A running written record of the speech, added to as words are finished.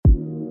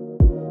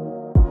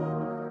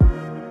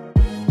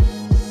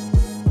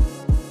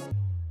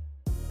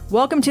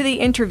Welcome to The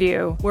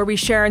Interview, where we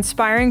share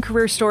inspiring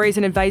career stories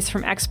and advice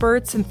from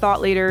experts and thought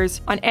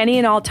leaders on any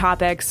and all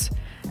topics,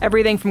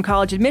 everything from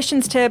college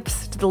admissions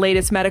tips to the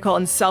latest medical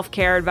and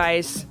self-care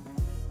advice.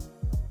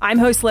 I'm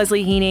host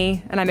Leslie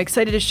Heaney, and I'm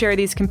excited to share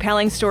these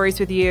compelling stories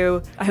with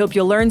you. I hope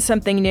you'll learn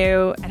something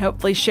new and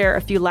hopefully share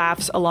a few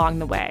laughs along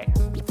the way.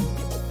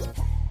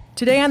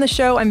 Today on the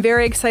show, I'm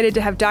very excited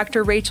to have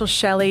Dr. Rachel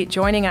Shelley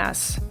joining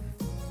us.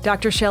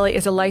 Dr. Shelley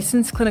is a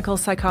licensed clinical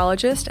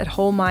psychologist at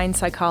Whole Mind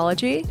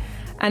Psychology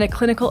and a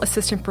clinical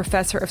assistant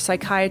professor of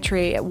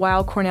psychiatry at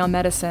Weill Cornell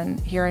Medicine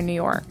here in New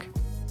York.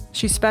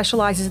 She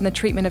specializes in the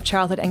treatment of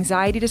childhood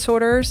anxiety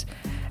disorders,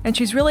 and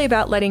she's really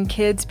about letting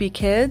kids be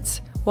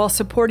kids while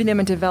supporting them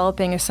in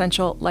developing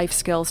essential life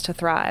skills to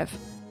thrive.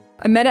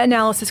 A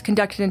meta-analysis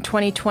conducted in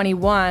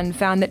 2021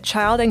 found that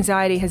child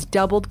anxiety has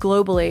doubled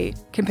globally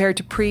compared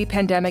to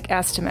pre-pandemic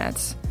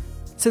estimates.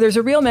 So there's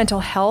a real mental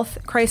health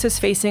crisis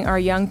facing our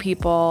young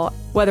people,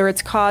 whether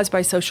it's caused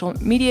by social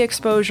media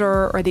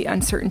exposure or the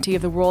uncertainty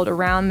of the world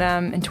around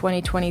them in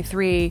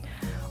 2023.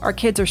 Our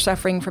kids are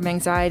suffering from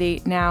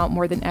anxiety now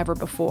more than ever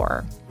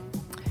before.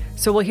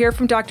 So we'll hear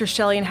from Dr.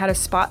 Shelley on how to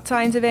spot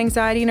signs of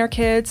anxiety in our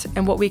kids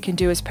and what we can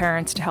do as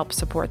parents to help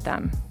support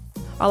them.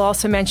 I'll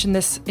also mention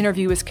this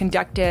interview was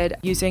conducted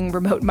using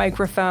remote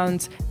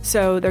microphones,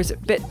 so there's a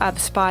bit of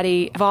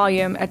spotty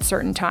volume at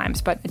certain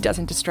times, but it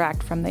doesn't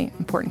distract from the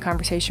important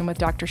conversation with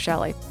Dr.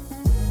 Shelley.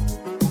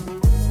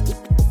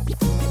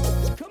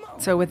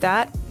 So with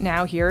that,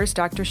 now here's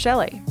Dr.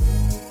 Shelley.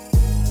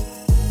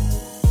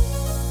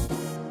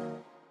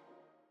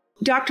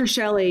 Dr.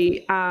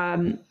 Shelley,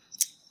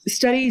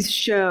 studies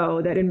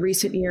show that in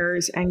recent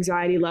years,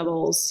 anxiety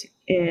levels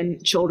in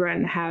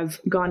children have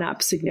gone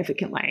up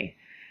significantly.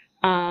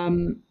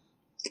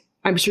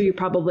 I'm sure you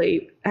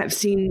probably have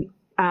seen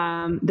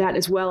that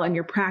as well in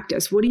your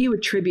practice. What do you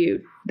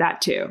attribute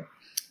that to?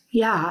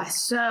 Yeah,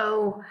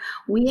 so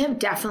we have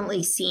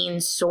definitely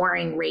seen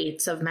soaring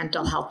rates of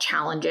mental health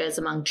challenges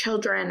among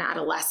children,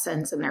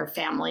 adolescents, and their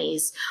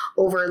families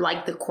over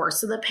the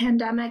course of the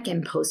pandemic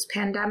and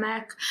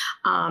post-pandemic.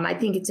 I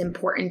think it's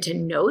important to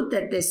note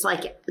that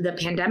the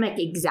pandemic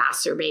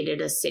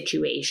exacerbated a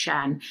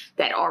situation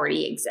that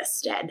already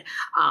existed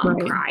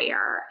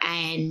prior.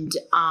 And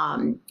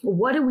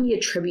what do we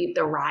attribute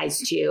the rise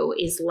to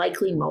is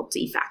likely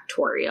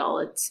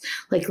multifactorial. It's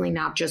likely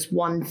not just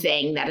one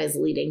thing that is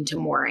leading to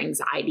more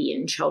anxiety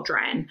in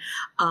children.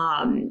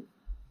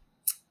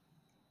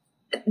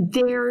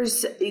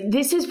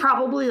 This is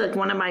probably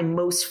one of my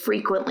most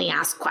frequently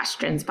asked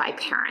questions by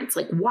parents.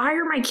 Why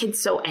are my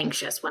kids so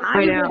anxious when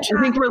I know.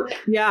 I think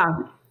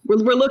we're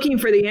looking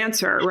for the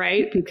answer,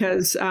 right?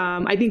 Because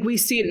I think we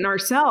see it in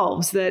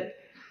ourselves that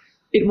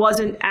it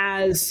wasn't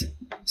as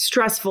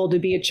stressful to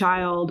be a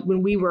child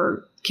when we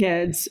were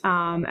kids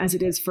as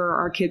it is for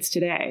our kids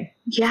today.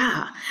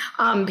 Yeah.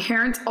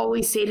 Parents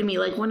always say to me,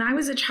 when I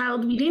was a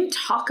child, we didn't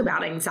talk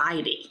about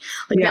anxiety.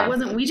 That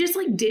wasn't, we just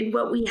did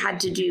what we had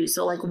to do.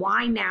 So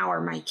why now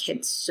are my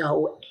kids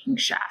so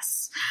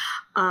anxious?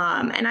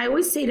 And I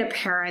always say to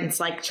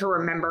parents, to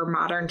remember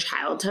modern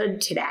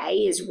childhood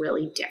today is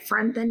really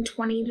different than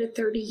 20 to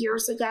 30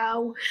 years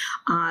ago.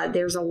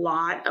 There's a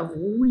lot of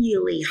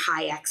really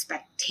high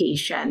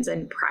expectations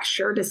and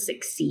pressure to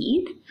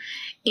succeed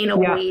in a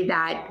way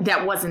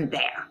that wasn't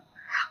there.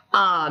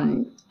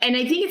 And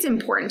I think it's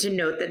important to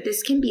note that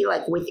this can be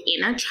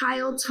within a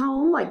child's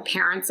home,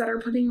 parents that are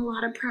putting a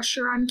lot of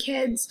pressure on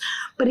kids,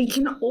 but it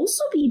can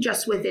also be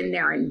just within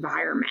their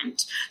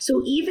environment.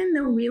 So even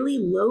the really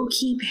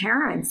low-key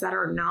parents that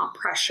are not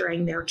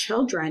pressuring their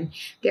children,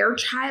 their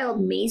child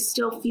may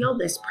still feel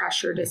this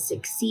pressure to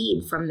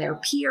succeed from their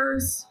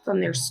peers, from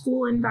their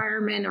school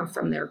environment, or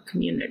from their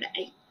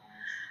community.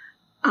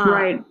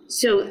 Right.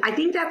 So I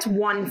think that's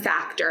one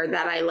factor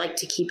that I like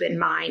to keep in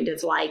mind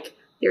is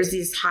there's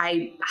these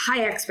high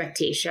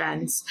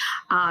expectations.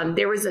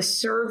 There was a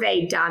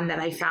survey done that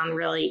I found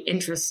really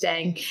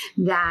interesting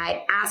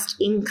that asked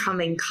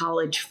incoming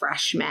college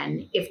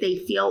freshmen if they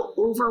feel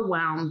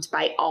overwhelmed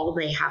by all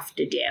they have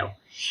to do.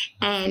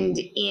 And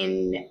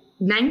in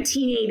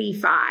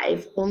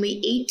 1985,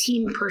 only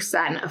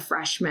 18% of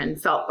freshmen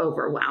felt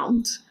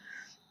overwhelmed.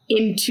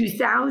 In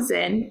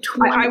 2000,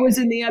 I was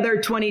in the other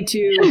 22%,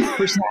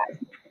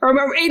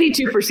 or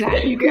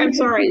 82%. I'm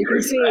sorry, you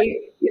can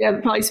see,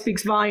 it probably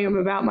speaks volume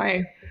about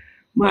my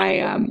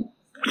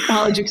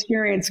college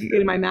experience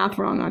getting my math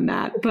wrong on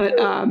that.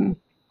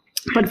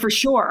 But for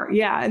sure,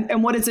 yeah.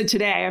 And what is it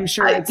today? I'm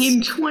sure it's...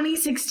 In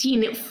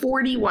 2016,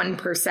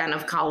 41%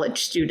 of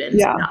college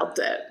students felt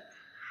it.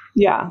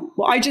 Yeah.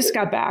 Well, I just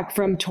got back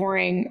from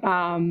touring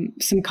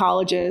some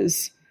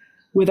colleges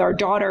with our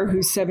daughter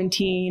who's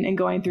 17 and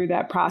going through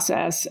that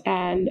process.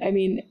 And I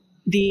mean,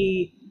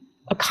 the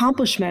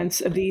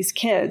accomplishments of these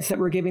kids that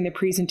were giving the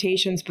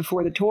presentations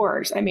before the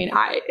tours. I mean,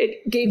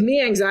 it gave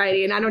me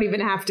anxiety, and I don't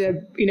even have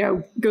to,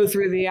 go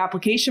through the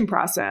application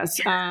process.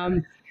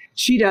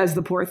 She does,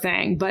 the poor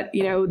thing. But,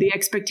 the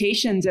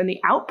expectations and the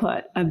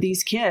output of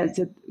these kids,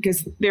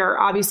 because they're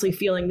obviously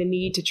feeling the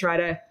need to try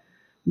to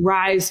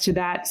rise to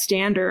that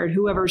standard.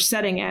 Whoever's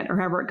setting it or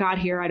however it got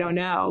here, I don't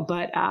know,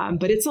 but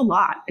it's a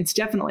lot. It's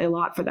definitely a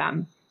lot for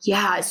them.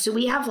 Yeah. So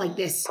we have like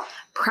this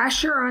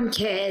pressure on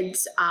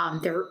kids.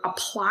 They're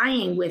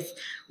applying with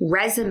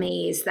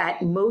resumes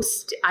that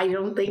I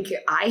don't think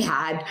I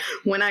had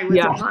when I was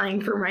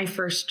applying for my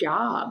first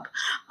job.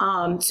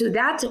 So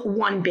that's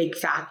one big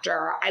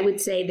factor. I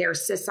would say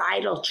there's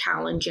societal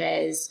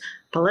challenges,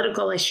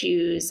 political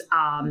issues,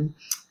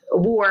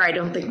 war. I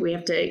don't think we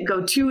have to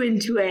go too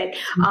into it,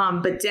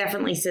 but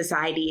definitely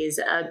society is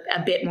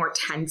a bit more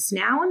tense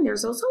now. And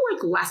there's also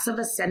like less of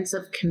a sense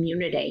of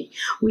community.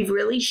 We've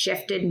really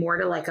shifted more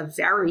to like a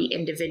very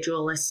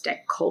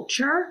individualistic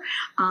culture.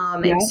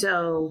 And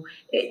so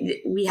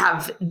we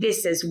have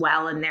this as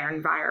well in their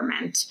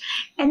environment.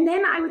 And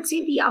then I would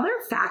say the other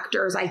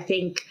factors, I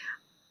think,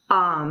 we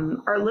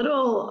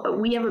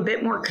have a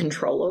bit more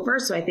control over.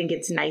 So I think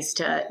it's nice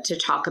to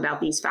talk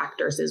about these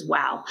factors as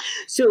well.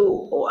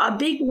 So a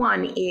big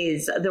one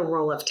is the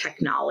role of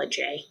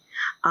technology.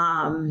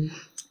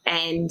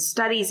 And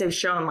studies have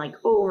shown like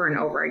over and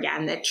over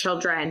again that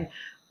children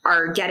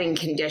are getting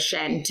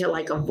conditioned to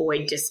like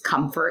avoid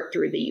discomfort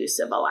through the use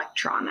of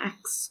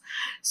electronics.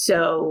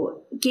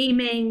 So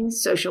gaming,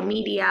 social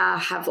media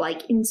have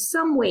like in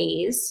some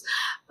ways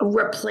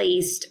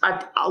replaced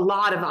a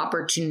lot of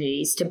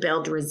opportunities to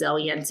build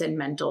resilience and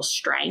mental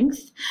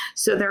strength.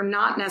 So they're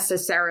not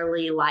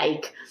necessarily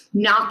like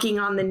knocking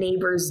on the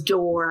neighbor's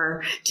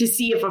door to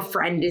see if a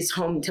friend is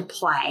home to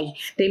play.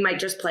 They might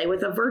just play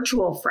with a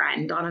virtual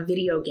friend on a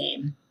video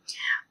game.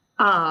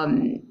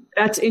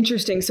 That's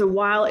interesting. So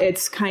while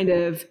it's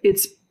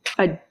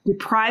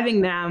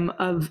depriving them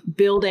of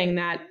building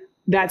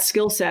that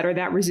skill set or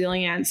that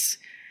resilience,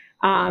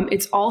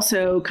 it's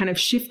also kind of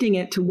shifting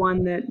it to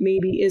one that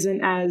maybe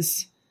isn't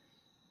as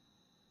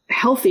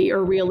healthy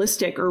or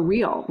realistic or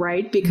real,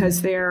 right?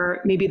 Because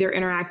they're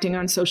interacting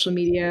on social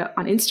media,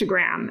 on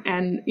Instagram,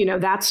 and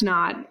that's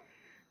not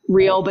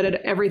real, but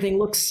everything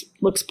looks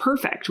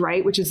perfect,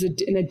 right? Which is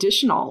an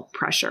additional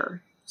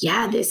pressure.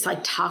 Yeah, this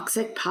like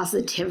toxic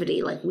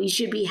positivity, like we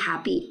should be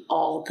happy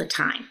all the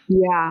time.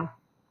 Yeah.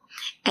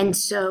 And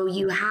so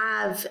you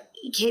have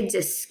kids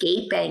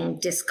escaping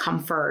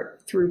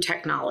discomfort through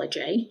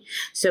technology.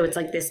 So it's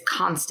like this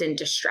constant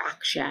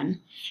distraction.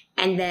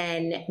 And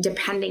then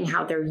depending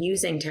how they're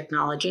using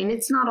technology, and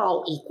it's not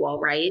all equal,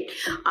 right?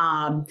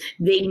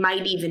 They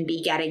might even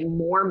be getting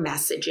more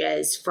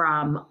messages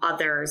from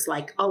others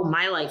like, oh,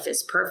 my life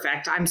is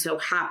perfect. I'm so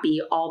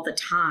happy all the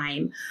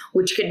time,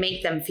 which could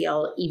make them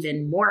feel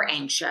even more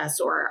anxious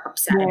or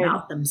upset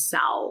about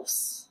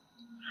themselves.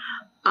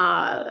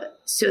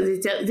 So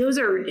those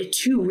are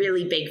two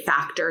really big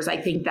factors, I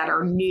think, that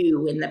are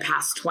new in the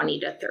past 20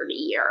 to 30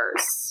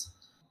 years.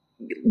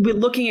 We're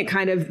looking at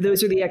kind of,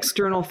 those are the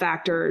external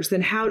factors.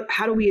 Then how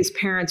do we as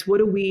parents,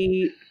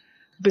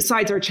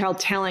 besides our child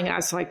telling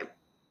us like,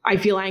 I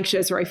feel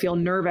anxious or I feel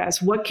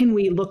nervous, what can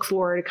we look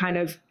for to kind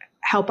of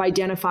help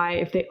identify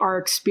if they are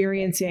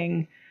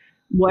experiencing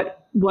what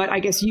I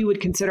guess you would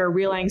consider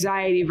real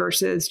anxiety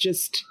versus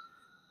just,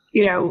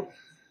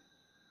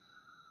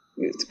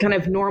 kind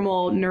of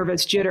normal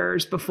nervous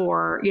jitters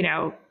before,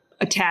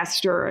 a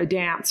test or a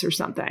dance or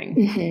something.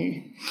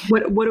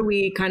 Mm-hmm. What do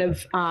we kind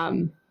of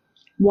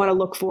want to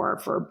look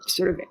for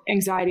sort of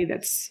anxiety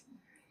that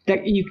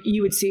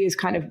you would see as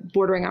kind of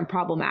bordering on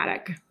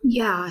problematic?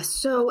 Yeah.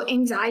 So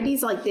anxiety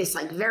is like this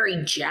like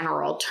very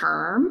general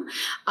term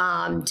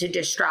to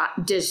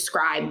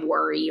describe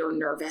worry or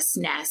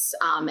nervousness.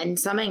 And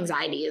some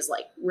anxiety is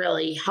like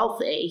really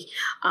healthy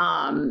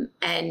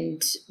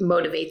and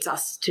motivates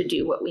us to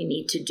do what we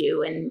need to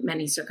do in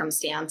many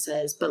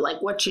circumstances. But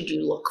like, what should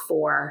you look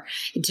for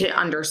to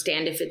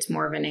understand if it's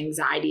more of an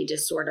anxiety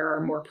disorder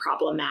or more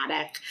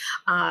problematic?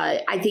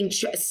 I think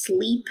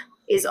sleep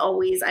is I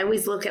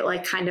always look at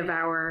like kind of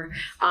our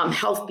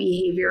health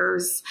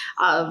behaviors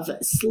of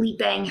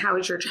sleeping. How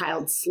is your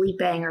child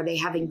sleeping? Are they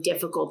having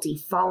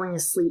difficulty falling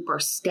asleep or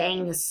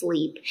staying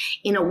asleep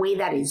in a way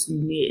that is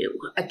new,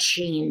 a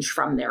change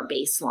from their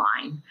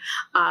baseline?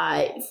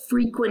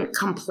 Frequent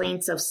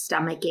complaints of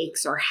stomach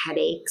aches or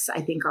headaches, I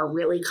think, are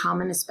really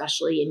common,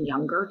 especially in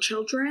younger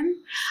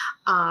children.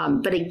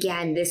 But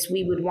again,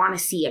 we would want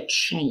to see a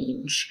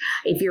change.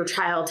 If your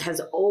child has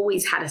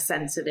always had a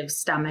sensitive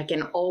stomach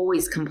and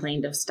always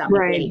complained of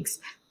stomach aches,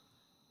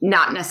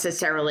 not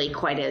necessarily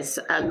quite as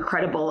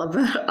credible of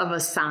a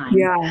sign.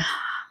 Yeah.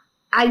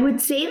 I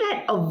would say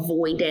that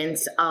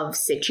avoidance of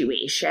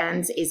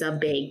situations is a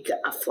big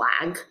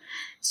flag.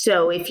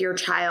 So if your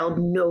child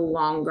no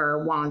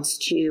longer wants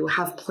to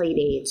have play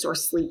dates or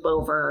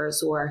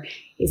sleepovers or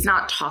is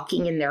not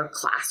talking in their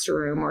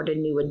classroom or to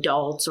new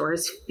adults or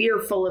is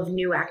fearful of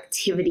new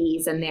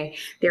activities and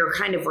they're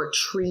kind of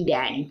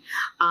retreating,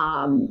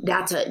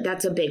 that's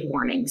a big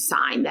warning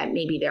sign that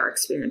maybe they're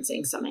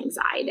experiencing some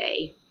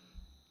anxiety.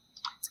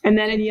 And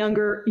then in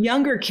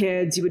younger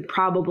kids, you would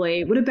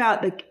probably, what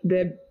about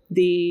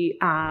the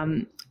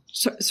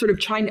sort of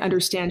trying to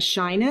understand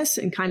shyness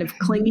and kind of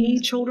clingy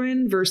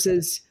children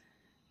versus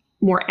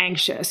more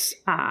anxious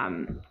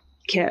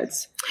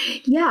kids?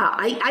 Yeah,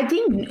 I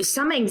think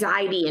some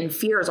anxiety and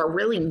fears are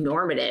really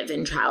normative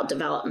in child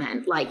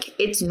development. Like,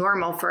 it's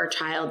normal for a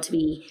child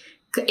to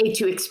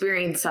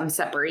experience some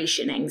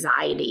separation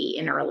anxiety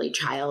in early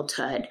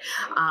childhood.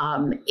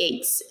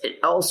 It's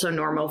also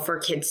normal for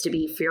kids to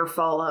be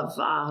fearful of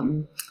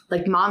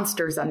like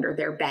monsters under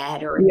their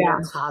bed or in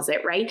their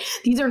closet, right?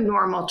 These are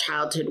normal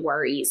childhood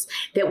worries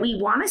that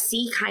we want to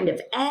see kind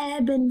of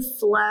ebb and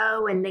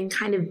flow and then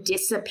kind of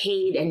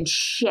dissipate and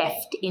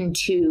shift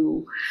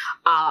into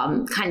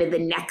kind of the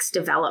next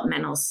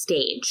developmental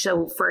stage.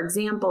 So, for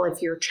example,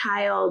 if your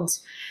child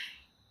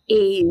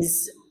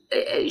is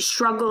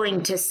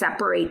struggling to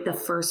separate the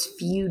first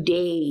few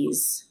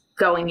days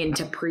going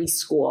into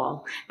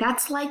preschool,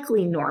 that's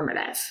likely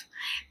normative.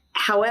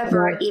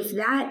 However, if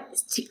that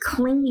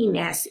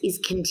clinginess is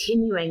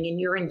continuing and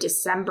you're in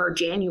December,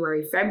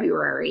 January,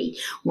 February,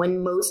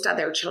 when most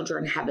other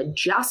children have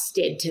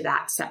adjusted to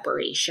that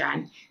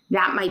separation,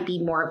 that might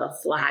be more of a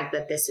flag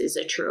that this is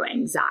a true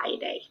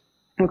anxiety.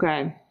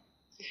 Okay.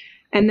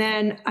 And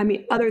then, I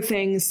mean, other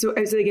things. So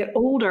as they get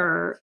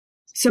older,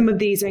 some of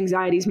these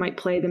anxieties might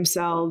play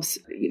themselves,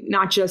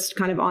 not just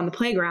kind of on the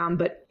playground,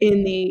 but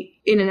in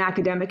an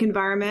academic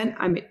environment.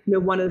 I mean,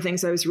 one of the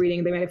things I was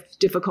reading, they might have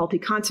difficulty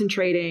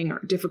concentrating or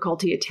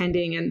difficulty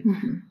attending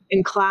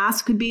in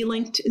class could be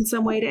linked in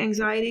some way to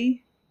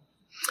anxiety.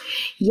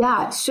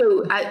 Yeah.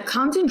 So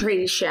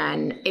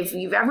concentration, if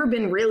you've ever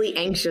been really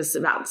anxious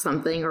about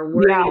something or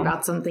worried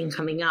about something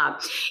coming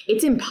up,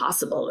 it's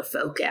impossible to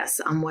focus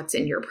on what's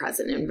in your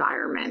present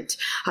environment.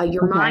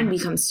 Your mind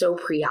becomes so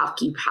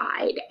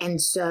preoccupied.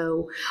 And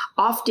so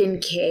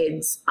often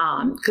kids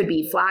could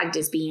be flagged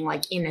as being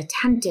like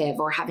inattentive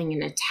or having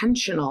an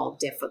attentional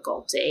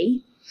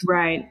difficulty.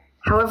 Right.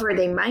 However,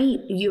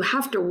 you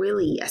have to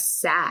really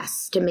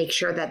assess to make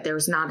sure that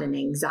there's not an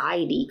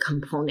anxiety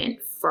component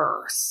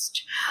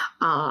first,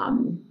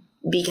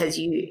 because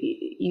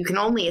you can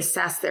only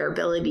assess their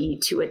ability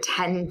to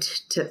attend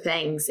to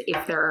things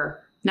if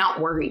they're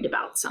not worried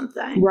about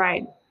something.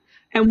 Right.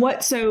 And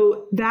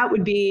so that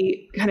would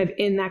be kind of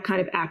in that kind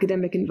of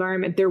academic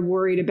environment, they're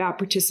worried about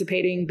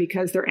participating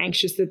because they're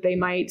anxious that they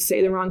might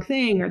say the wrong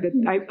thing, or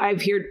that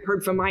I've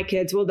heard from my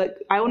kids, well, that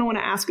I don't want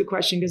to ask a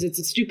question because it's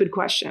a stupid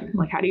question.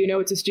 Like, how do you know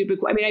it's a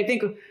stupid question? I mean, I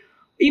think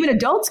even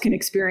adults can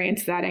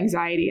experience that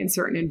anxiety in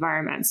certain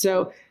environments.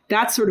 So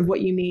that's sort of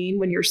what you mean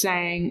when you're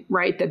saying,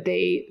 right,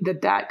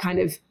 that kind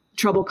of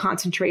trouble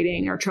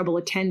concentrating or trouble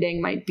attending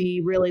might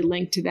be really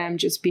linked to them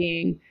just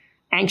being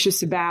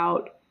anxious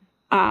about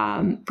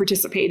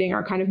participating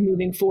or kind of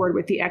moving forward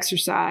with the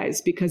exercise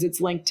because it's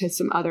linked to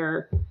some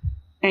other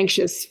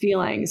anxious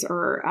feelings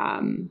or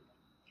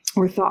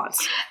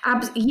thoughts.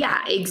 Yeah,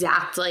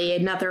 exactly.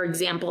 Another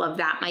example of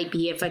that might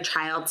be if a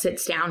child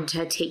sits down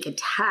to take a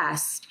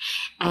test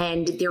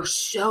and they're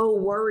so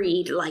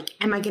worried, like,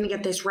 am I going to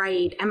get this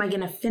right? Am I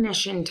going to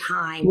finish in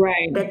time?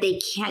 Right. That they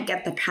can't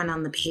get the pen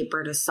on the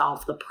paper to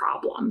solve the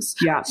problems.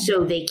 Yeah.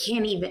 So they're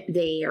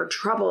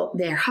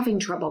having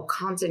trouble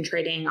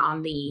concentrating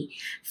on the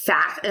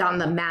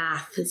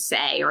math,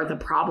 say, or the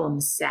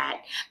problem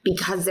set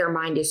because their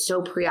mind is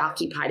so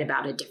preoccupied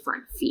about a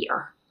different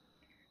fear.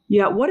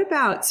 Yeah. What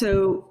about,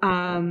 sort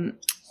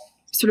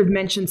of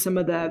mentioned some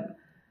of the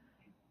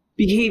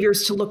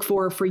behaviors to look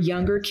for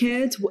younger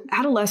kids,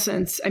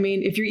 adolescents. I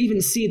mean, if you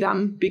even see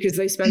them because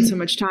they spend so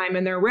much time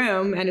in their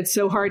room and it's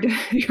so hard to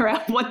figure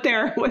out what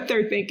they're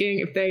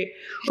thinking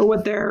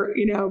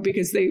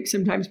because they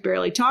sometimes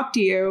barely talk to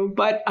you.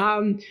 But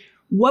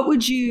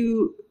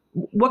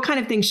what kind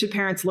of things should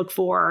parents look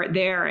for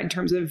there in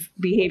terms of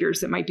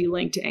behaviors that might be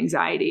linked to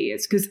anxiety?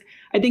 It's because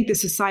I think the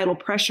societal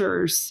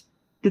pressures,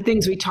 the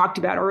things we talked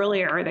about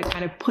earlier that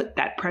kind of put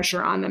that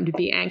pressure on them to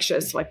be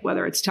anxious, like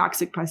whether it's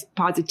toxic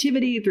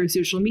positivity through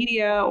social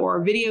media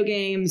or video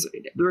games,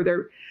 where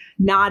they're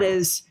not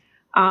as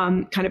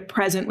kind of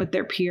present with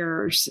their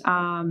peers.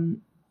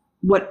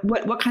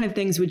 What kind of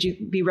things would you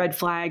be red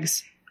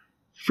flags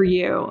for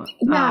you?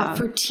 Yeah,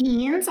 for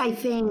teens, I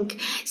think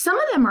some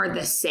of them are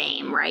the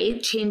same, right?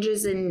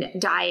 Changes in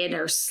diet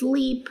or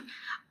sleep,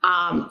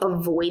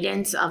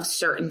 avoidance of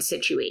certain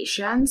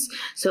situations.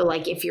 So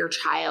like if your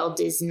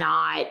child is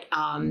not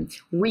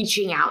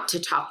reaching out to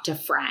talk to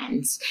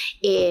friends,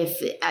 if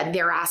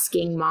they're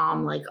asking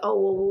mom like,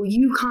 oh, well, will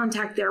you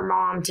contact their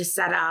mom to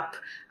set up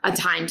a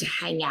time to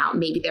hang out?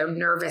 Maybe they're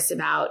nervous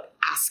about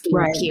asking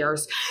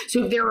peers.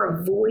 So if they're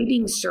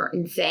avoiding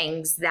certain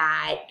things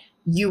that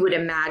you would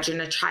imagine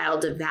a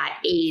child of that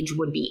age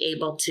would be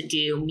able to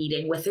do,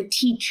 meeting with a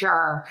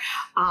teacher,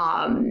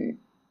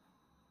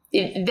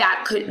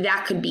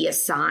 that could be a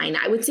sign.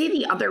 I would say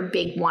the other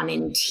big one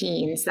in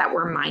teens that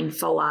we're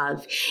mindful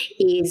of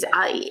is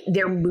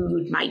their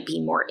mood might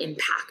be more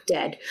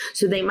impacted.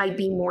 So they might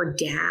be more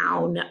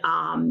down.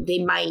 They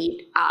might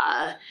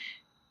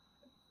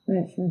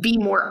be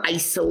more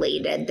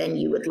isolated than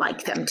you would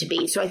like them to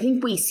be. So I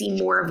think we see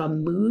more of a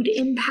mood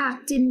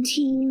impact in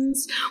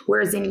teens,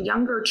 whereas in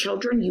younger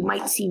children, you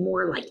might see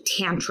more like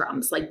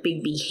tantrums, like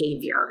big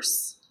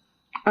behaviors.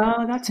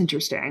 Oh, that's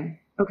interesting.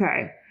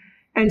 Okay.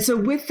 And so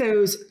with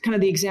those kind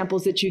of the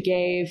examples that you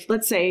gave,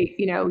 let's say,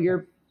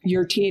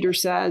 your teenager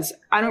says,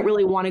 I don't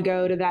really want to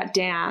go to that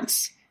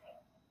dance.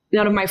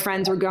 None of my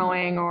friends are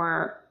going,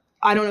 or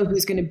I don't know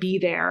who's going to be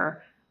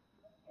there.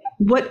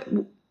 What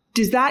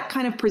does that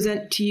kind of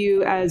present to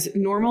you as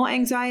normal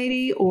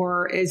anxiety,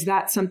 or is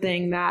that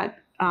something that,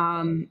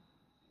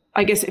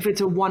 I guess if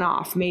it's a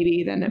one-off,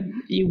 maybe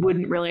then you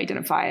wouldn't really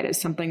identify it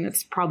as something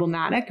that's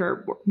problematic?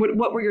 Or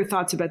what were your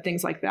thoughts about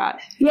things like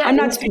that? Yeah, I'm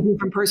not speaking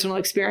from personal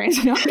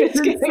experience. No, it's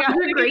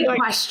a great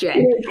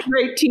question.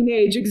 Great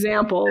teenage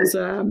examples.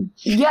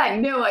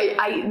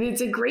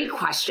 It's a great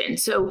question.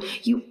 So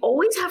you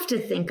always have to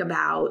think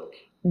about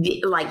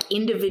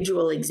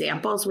individual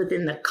examples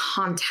within the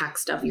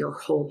context of your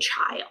whole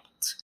child.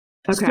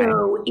 Okay.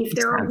 So if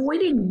they're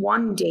avoiding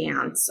one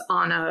dance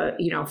on a,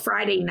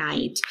 Friday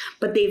night,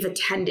 but they've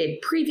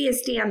attended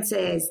previous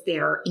dances,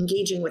 they're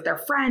engaging with their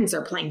friends,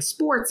 they're playing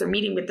sports, they're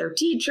meeting with their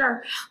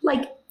teacher,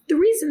 the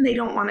reason they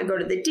don't want to go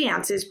to the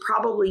dance is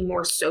probably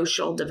more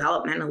social,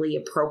 developmentally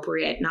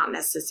appropriate, not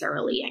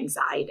necessarily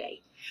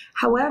anxiety.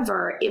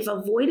 However, if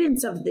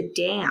avoidance of the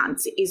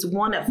dance is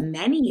one of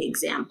many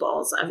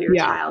examples of your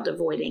child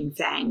avoiding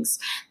things,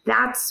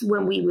 that's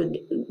when we would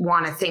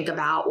want to think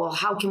about, well,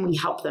 how can we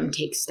help them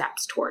take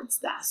steps towards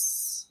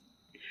this?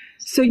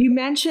 So you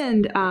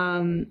mentioned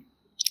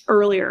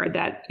earlier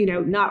that,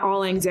 not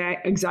all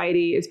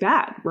anxiety is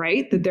bad,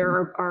 right? That there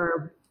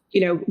are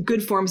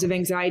good forms of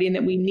anxiety, and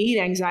that we need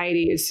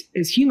anxiety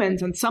as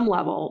humans on some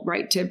level,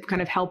 right? To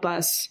kind of help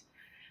us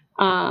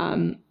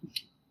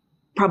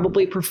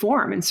probably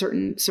perform in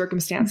certain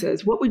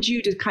circumstances. What would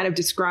you just kind of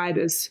describe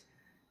as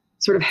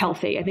sort of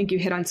healthy? I think you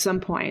hit on some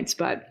points,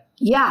 but.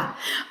 Yeah.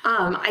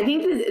 I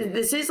think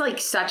this is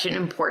such an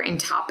important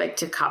topic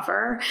to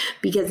cover,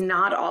 because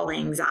not all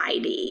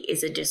anxiety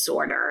is a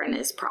disorder and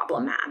is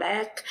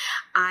problematic.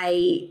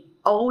 I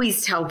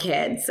always tell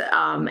kids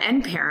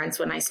and parents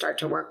when I start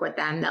to work with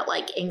them that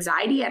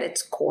anxiety at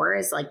its core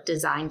is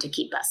designed to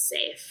keep us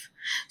safe.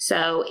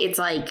 So it's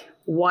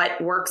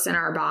what works in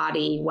our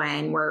body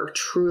when we're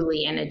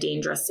truly in a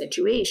dangerous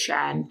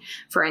situation.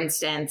 For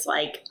instance,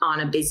 on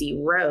a busy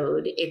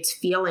road, it's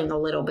feeling a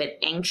little bit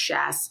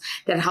anxious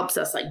that helps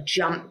us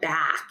jump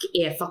back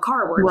if a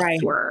car were to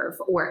swerve,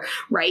 or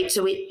right.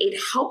 So it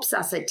helps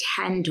us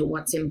attend to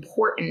what's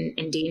important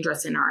and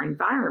dangerous in our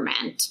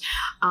environment.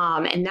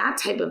 And that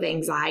type of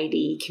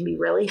anxiety can be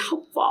really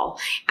helpful.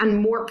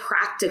 And more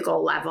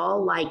practical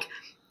level,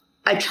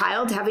 a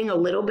child having a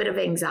little bit of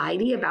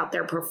anxiety about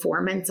their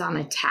performance on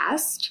a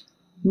test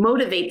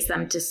motivates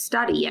them to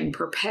study and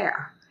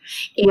prepare.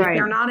 If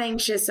they're not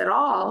anxious at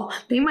all,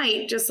 they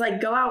might just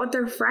go out with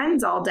their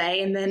friends all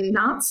day and then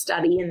not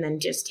study and then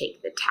just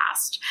take the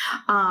test.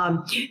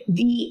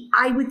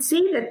 I would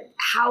say that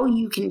how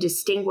you can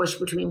distinguish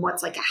between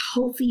what's a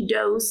healthy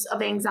dose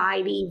of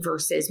anxiety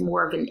versus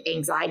more of an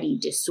anxiety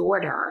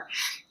disorder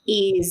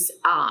is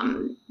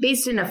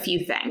based in a few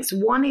things.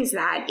 One is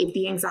that if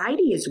the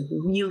anxiety is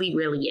really,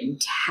 really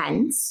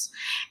intense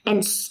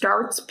and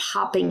starts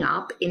popping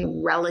up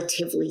in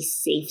relatively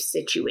safe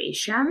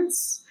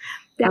situations,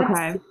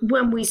 that's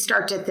when we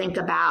start to think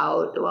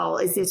about, well,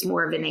 is this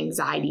more of an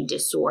anxiety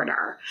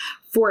disorder?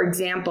 For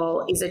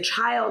example, is a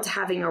child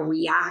having a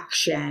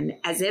reaction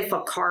as if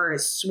a car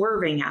is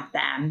swerving at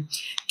them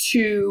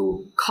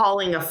to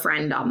calling a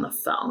friend on the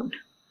phone?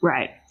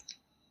 Right.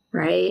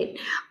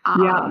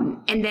 And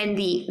then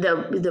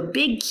the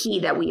big key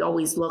that we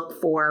always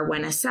look for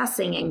when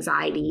assessing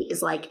anxiety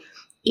is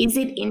is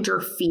it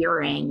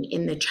interfering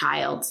in the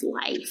child's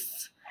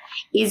life?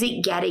 Is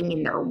it getting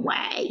in their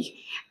way?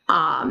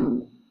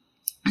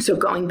 So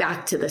going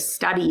back to the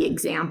study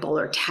example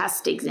or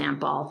test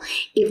example,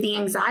 if the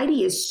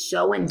anxiety is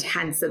so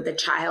intense that the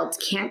child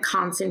can't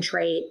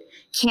concentrate,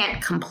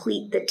 can't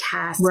complete the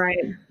test,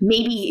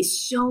 maybe he's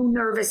so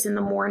nervous in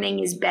the morning,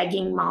 is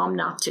begging mom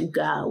not to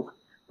go,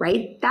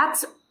 right?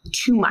 That's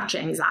too much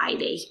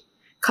anxiety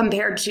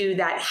compared to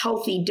that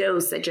healthy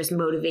dose that just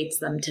motivates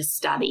them to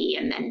study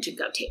and then to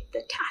go take the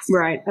test.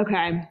 Right.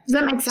 Okay. Does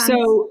that make sense?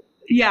 So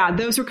yeah,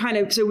 those are kind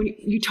of, so when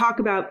you talk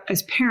about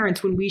as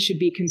parents, when we should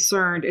be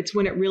concerned, it's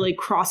when it really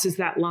crosses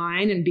that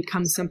line and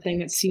becomes something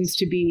that seems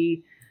to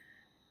be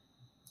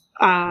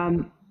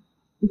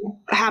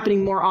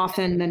happening more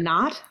often than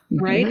not.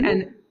 Right.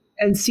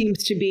 And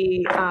seems to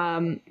be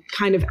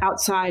kind of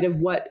outside of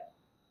what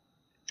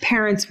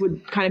parents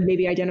would kind of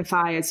maybe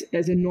identify as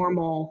a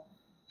normal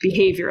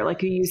behavior.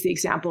 Like you use the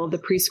example of the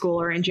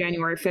preschooler in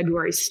January,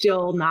 February,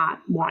 still not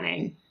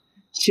wanting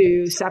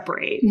to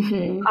separate.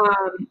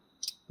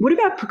 What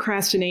about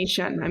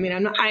procrastination? I mean,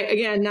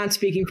 I'm not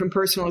speaking from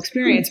personal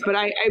experience, but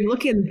I'm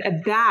looking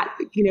at that,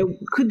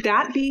 could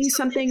that be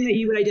something that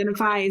you would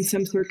identify in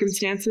some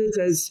circumstances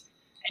as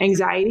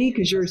anxiety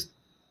because you're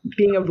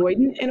being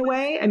avoidant in a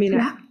way? I mean,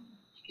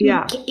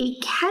 Yeah.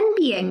 It can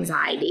be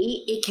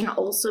anxiety. It can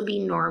also be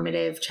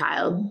normative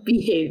child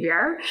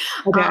behavior.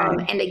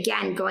 Okay. And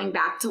again, going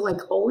back to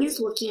like always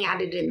looking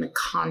at it in the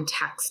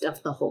context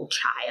of the whole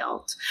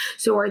child.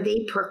 So are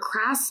they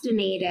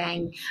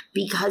procrastinating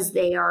because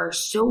they are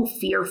so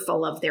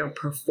fearful of their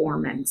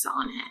performance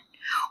on it?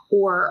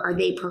 Or are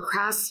they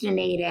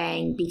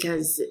procrastinating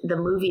because the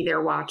movie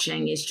they're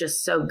watching is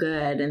just so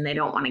good and they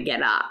don't want to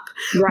get up?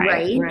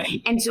 Right.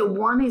 And so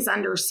one is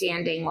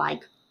understanding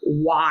like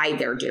why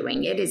they're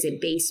doing it. Is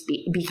it based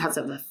because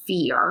of a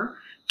fear?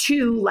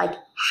 Two, like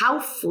how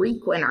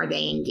frequent are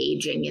they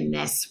engaging in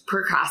this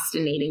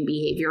procrastinating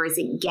behavior? Is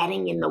it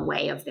getting in the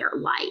way of their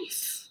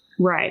life?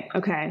 Right.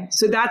 Okay.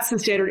 So that's the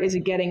standard. Is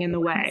it getting in the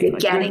way? Is it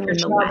getting in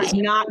the way? Is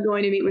not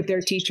going to meet with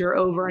their teacher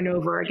over and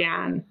over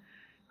again.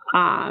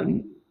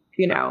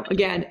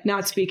 Again,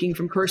 not speaking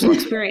from personal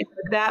experience,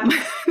 but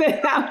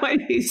that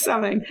might be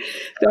something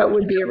that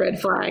would be a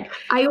red flag.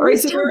 I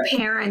always tell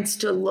parents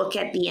to look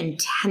at the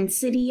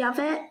intensity of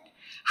it,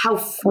 how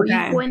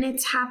frequent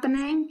it's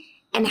happening,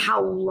 and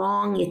how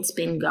long it's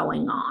been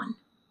going on.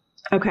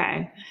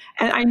 Okay.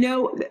 And I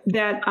know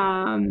that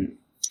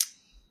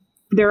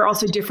there are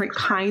also different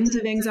kinds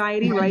of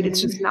anxiety, right?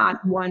 It's just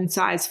not one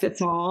size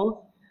fits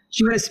all.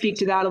 Do you want to speak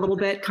to that a little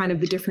bit, kind of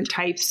the different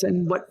types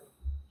and what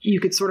you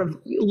could sort of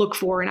look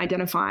for in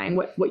identifying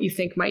what you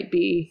think might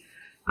be,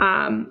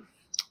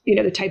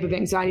 the type of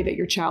anxiety that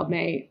your child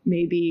may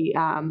be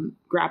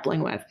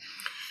grappling with?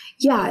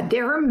 Yeah,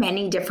 there are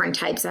many different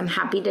types. I'm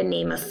happy to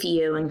name a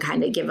few and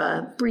kind of give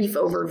a brief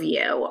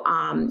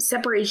overview.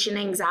 Separation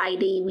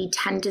anxiety, we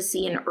tend to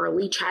see in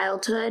early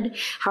childhood.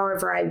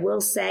 However, I will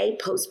say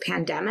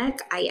post-pandemic,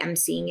 I am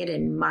seeing it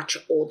in much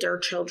older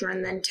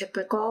children than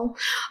typical.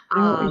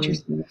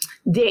 Interesting.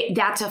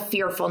 That's a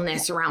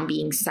fearfulness around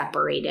being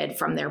separated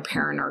from their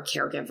parent or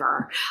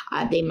caregiver.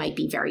 They might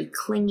be very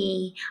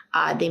clingy.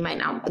 They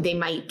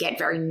might get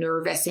very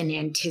nervous in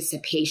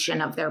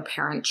anticipation of their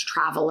parents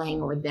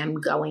traveling or them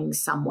going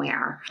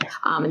somewhere.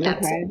 And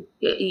that's,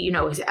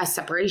 a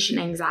separation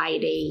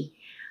anxiety.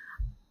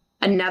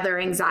 Another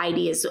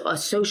anxiety is a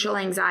social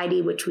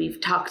anxiety, which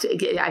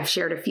I've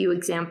shared a few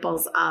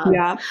examples of.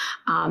 Yeah.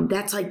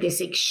 That's like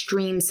this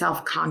extreme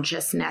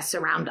self-consciousness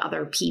around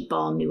other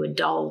people, new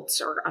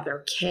adults or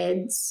other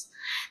kids.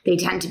 They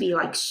tend to be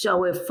like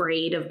so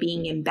afraid of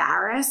being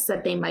embarrassed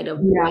that they might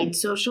avoid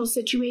social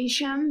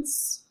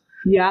situations.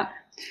 Yeah.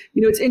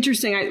 It's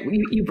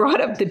interesting. You brought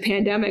up the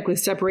pandemic with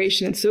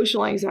separation and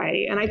social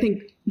anxiety, and I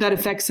think that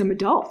affects some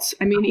adults.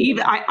 I mean,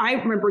 even I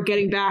remember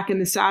getting back in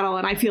the saddle,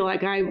 and I feel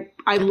like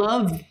I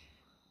love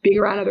being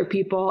around other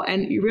people,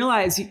 and you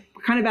realize you're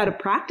kind of out of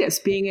practice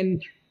being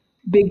in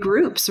big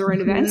groups or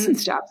in events and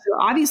stuff. So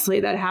obviously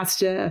that has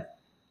to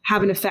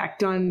have an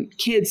effect on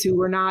kids who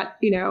were not,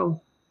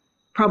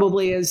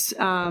 probably as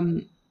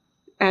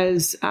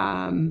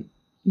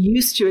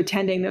used to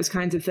attending those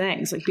kinds of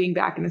things, like being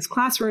back in this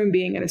classroom,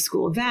 being at a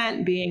school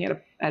event, being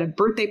at a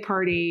birthday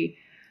party.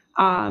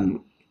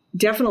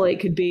 Definitely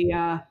could be,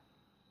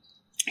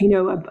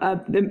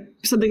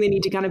 something they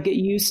need to kind of get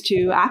used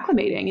to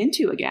acclimating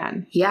into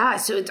again. Yeah.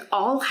 So it's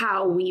all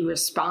how we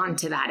respond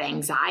to that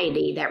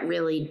anxiety that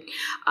really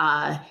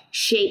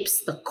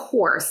shapes the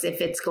course, if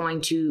it's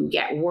going to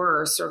get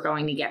worse or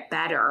going to get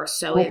better.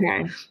 So if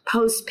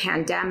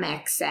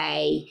post-pandemic,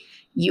 say,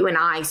 you and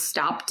I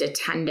stopped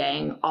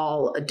attending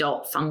all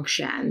adult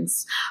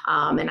functions,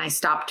 and I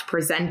stopped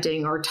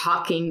presenting or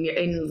talking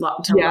to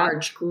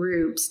large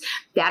groups,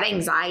 that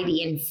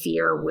anxiety and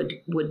fear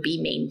would be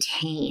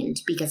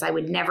maintained, because I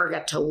would never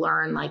get to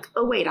learn like,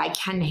 oh, wait, I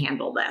can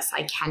handle this.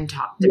 I can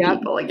talk to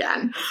people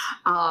again.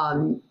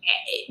 And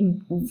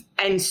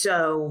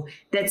so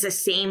that's the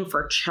same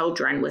for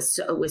children with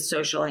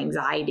social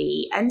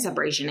anxiety and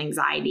separation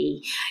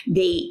anxiety.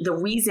 The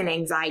reason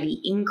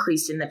anxiety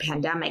increased in the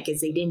pandemic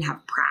is they didn't have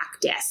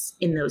practice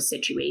in those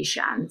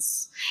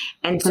situations.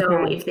 And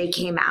so if they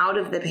came out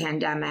of the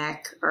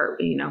pandemic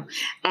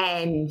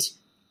and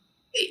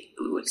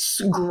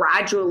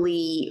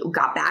gradually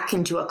got back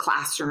into a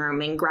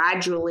classroom and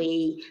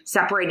gradually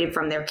separated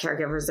from their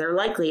caregivers, they're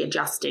likely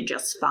adjusted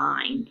just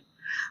fine.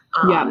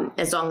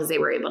 As long as they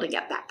were able to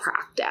get that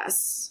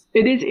practice.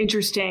 It is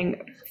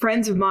interesting.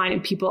 Friends of mine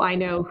and people I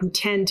know who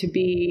tend to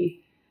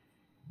be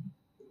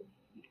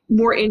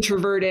more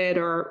introverted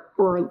or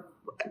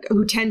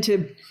who tend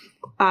to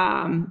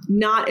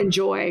not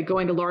enjoy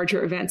going to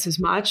larger events as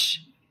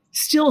much,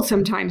 still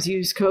sometimes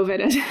use COVID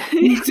as an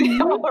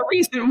example, a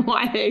reason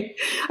why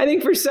I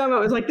think for some it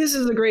was like, this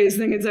is the greatest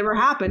thing that's ever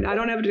happened. I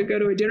don't have to go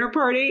to a dinner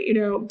party,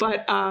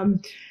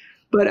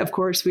 but of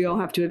course we all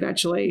have to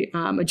eventually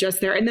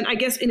adjust there. And then I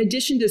guess in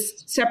addition to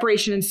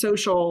separation and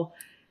social,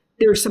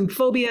 there's some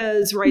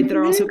phobias, right, that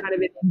are also kind of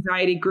an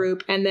anxiety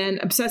group, and then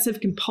obsessive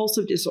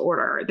compulsive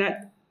disorder.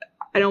 That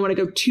I don't want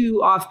to go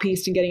too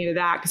off-piste in getting into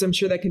that, because I'm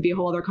sure that could be a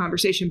whole other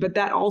conversation, but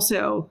that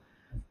also,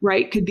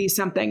 right, could be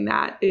something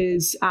that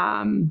is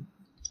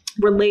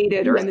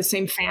related or in the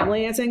same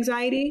family as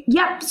anxiety?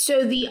 Yep.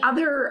 So the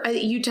other,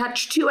 you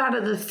touched 2 out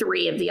of the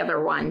 3 of the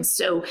other ones.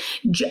 So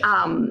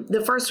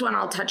the first one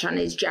I'll touch on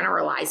is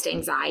generalized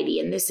anxiety.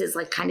 And this is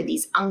like kind of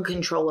these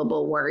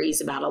uncontrollable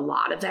worries about a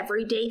lot of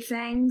everyday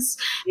things.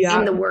 Yeah.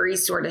 And the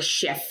worries sort of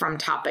shift from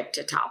topic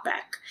to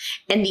topic.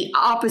 And the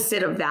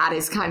opposite of that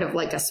is kind of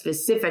like a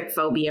specific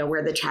phobia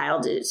where the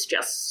child is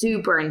just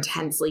super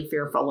intensely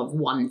fearful of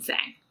one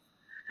thing.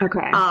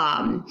 Okay.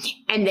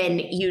 And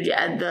then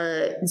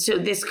so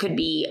this could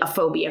be a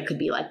phobia, could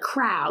be like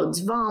crowds,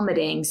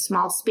 vomiting,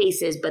 small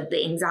spaces, but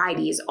the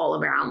anxiety is all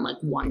around like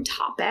one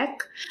topic.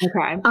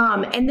 Okay.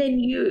 And then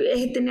you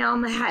hit the nail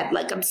on the head.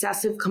 Like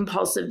obsessive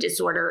compulsive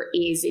disorder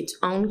is its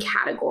own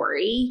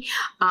category.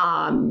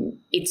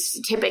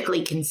 It's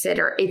typically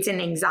it's an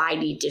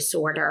anxiety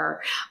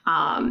disorder.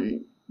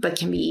 But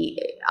can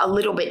be a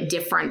little bit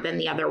different than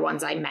the other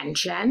ones I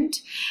mentioned.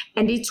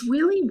 And it's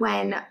really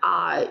when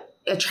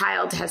a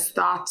child has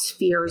thoughts,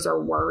 fears, or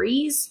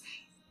worries,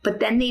 but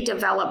then they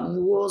develop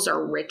rules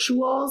or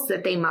rituals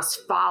that they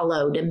must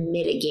follow to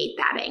mitigate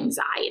that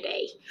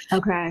anxiety.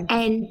 Okay.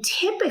 And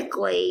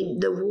typically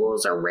the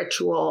rules or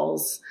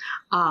rituals,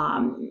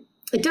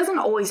 it doesn't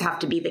always have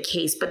to be the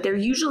case, but they're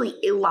usually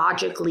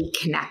illogically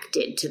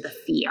connected to the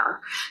fear.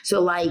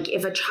 So like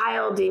if a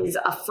child is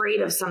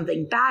afraid of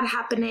something bad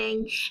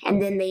happening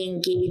and then they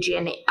engage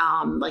in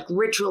like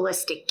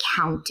ritualistic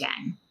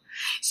counting.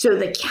 So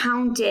the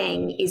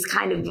counting is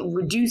kind of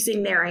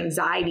reducing their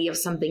anxiety of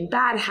something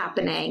bad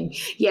happening.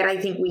 Yet I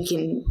think we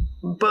can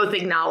both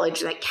acknowledge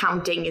that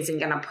counting isn't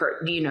going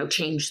to,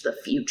 change the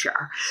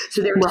future.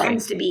 So there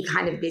tends to be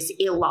kind of this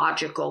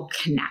illogical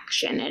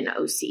connection in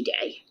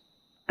OCD.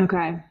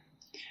 Okay.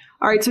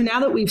 All right. So now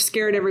that we've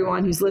scared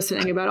everyone who's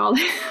listening about all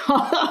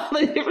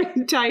the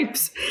different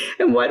types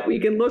and what we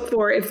can look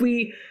for, if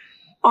we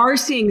are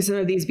seeing some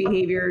of these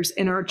behaviors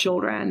in our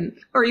children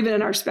or even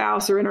in our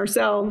spouse or in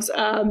ourselves,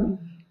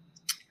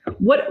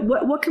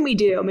 what can we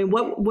do? I mean,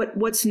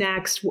 what's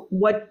next?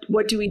 What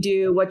do we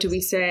do? What do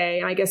we say?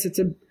 And I guess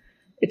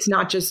it's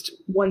not just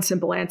one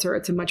simple answer.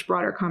 It's a much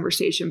broader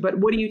conversation. But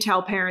what do you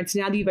tell parents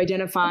now that you've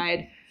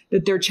identified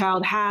that their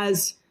child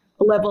has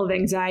a level of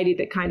anxiety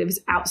that kind of is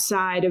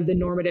outside of the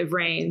normative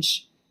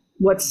range?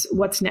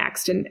 What's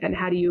next? And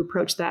how do you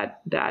approach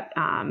that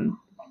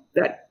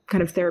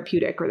kind of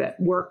therapeutic or that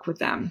work with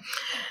them?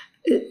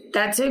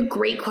 That's a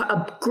great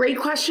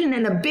question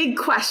and a big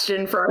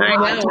question for a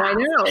podcast. I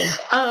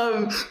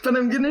know. But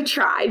I'm going to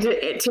try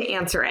to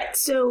answer it.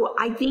 So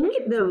I think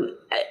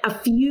a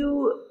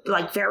few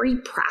like very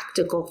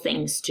practical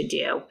things to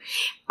do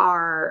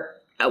are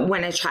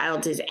when a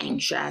child is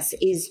anxious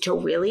is to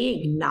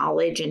really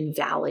acknowledge and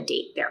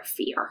validate their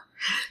fear.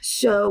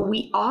 So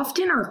we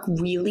often are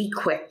really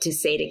quick to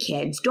say to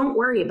kids, don't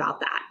worry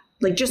about that.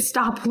 Like, just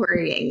stop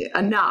worrying,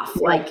 enough.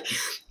 But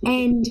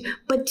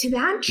to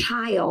that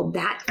child,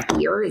 that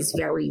fear is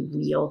very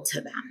real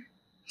to them.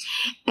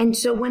 And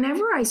so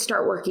whenever I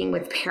start working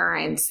with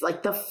parents,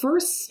 like the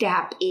first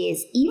step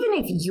is, even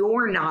if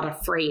you're not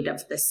afraid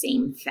of the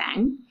same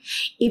thing,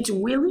 it's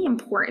really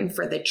important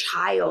for the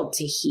child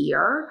to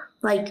hear,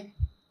 like,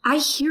 I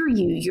hear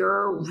you,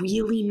 you're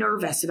really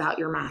nervous about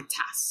your math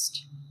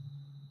test.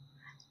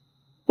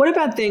 What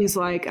about things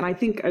like, and I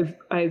think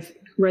I've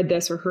read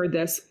this or heard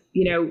this,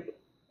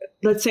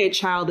 let's say a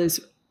child is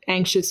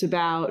anxious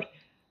about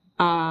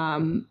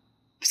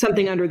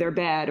something under their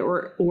bed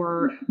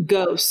or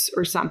ghosts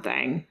or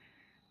something,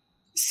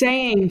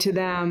 saying to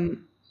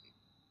them,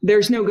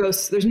 there's no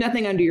ghosts, there's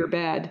nothing under your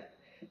bed.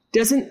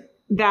 Doesn't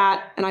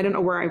that, and I don't know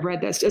where I've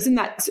read this, doesn't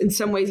that in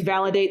some ways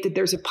validate that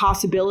there's a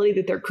possibility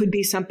that there could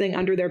be something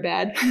under their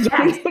bed?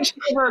 Yes. Which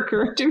never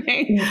occurred to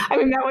me. I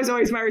mean, that was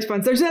always my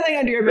response. There's nothing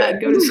under your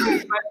bed. Go to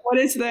sleep. What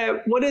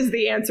is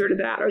the answer to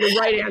that, or the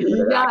right answer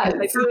to that?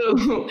 Yeah,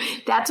 so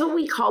that's what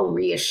we call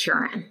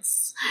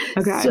reassurance.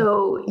 Okay.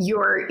 So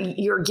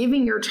you're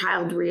giving your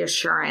child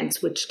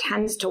reassurance, which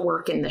tends to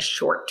work in the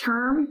short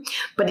term,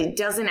 but it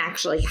doesn't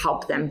actually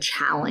help them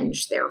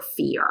challenge their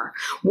fear.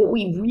 What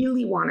we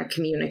really want to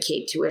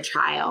communicate to a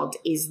child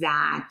is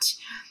that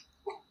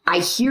I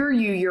hear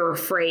you, you're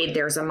afraid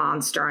there's a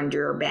monster under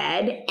your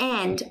bed,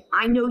 and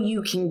I know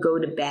you can go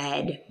to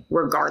bed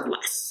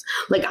regardless.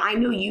 Like, I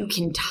know you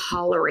can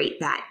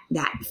tolerate that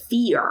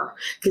fear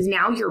because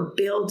now you're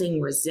building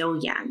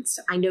resilience.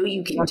 I know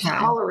you can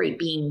tolerate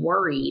being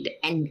worried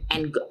and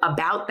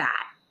about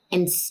that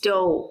and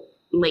still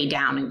lay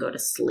down and go to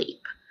sleep.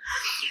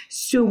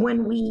 So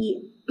when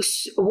we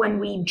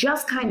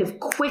just kind of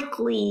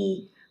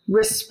quickly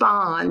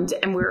respond,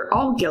 and we're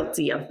all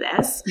guilty of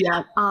this,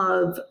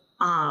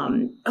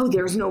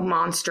 there's no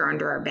monster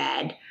under our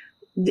bed.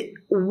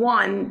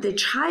 The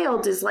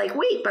child is like,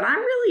 wait, but I'm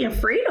really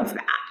afraid of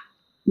that.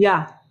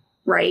 Yeah.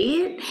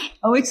 Right?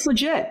 Oh, it's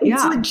legit.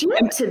 It's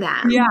legit to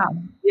them. Yeah.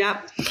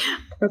 Yeah.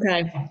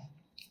 Okay.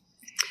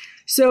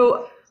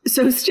 So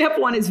step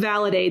one is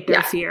validate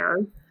their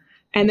fear.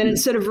 And then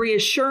instead of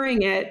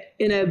reassuring it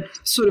in a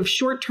sort of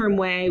short-term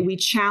way, we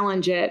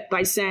challenge it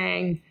by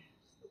saying,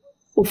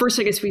 well, first,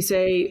 I guess we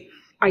say,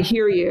 I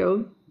hear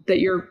you. that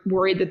you're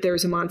worried that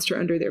there's a monster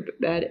under their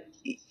bed,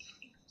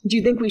 do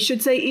you think we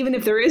should say, even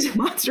if there is a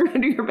monster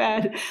under your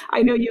bed,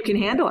 I know you can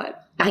handle it?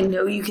 I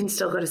know you can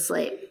still go to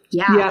sleep.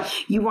 Yeah. Yep.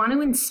 You want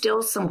to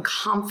instill some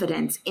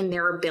confidence in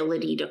their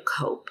ability to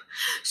cope.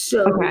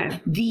 So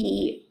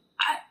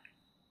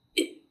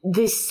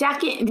the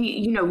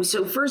second,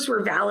 so first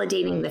we're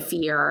validating the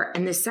fear.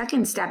 And the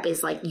second step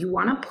is like, you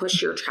want to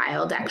push your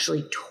child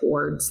actually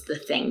towards the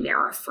thing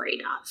they're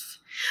afraid of.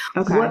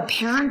 Okay. What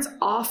parents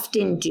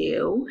often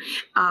do,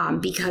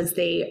 because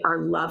they are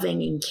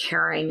loving and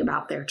caring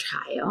about their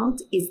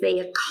child, is they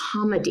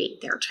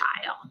accommodate their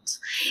child.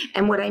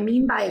 And what I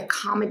mean by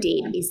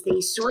accommodate is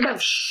they sort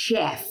of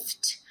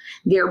shift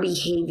their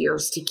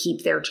behaviors to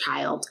keep their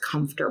child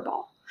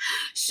comfortable.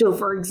 So,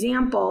 for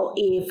example,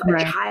 if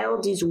a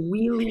child is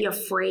really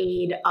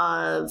afraid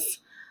of,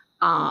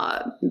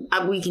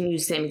 we can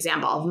use the same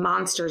example, of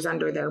monsters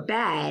under their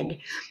bed,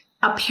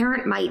 a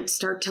parent might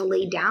start to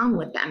lay down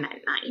with them at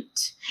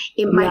night.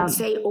 It might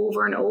say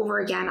over and over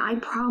again, I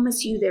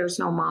promise you there's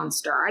no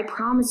monster. I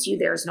promise you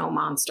there's no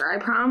monster. I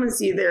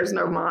promise you there's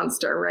no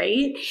monster,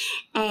 right?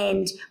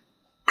 And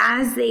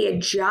as they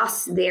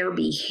adjust their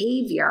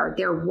behavior,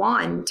 they're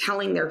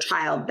telling their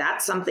child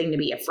that's something to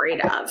be afraid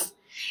of.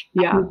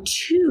 Yeah. And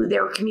two,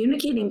 they're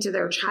communicating to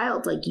their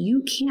child, like,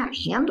 you can't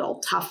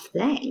handle tough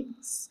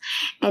things.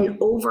 And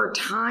over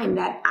time,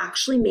 that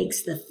actually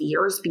makes the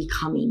fears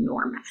become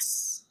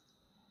enormous.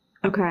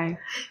 Okay.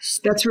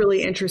 That's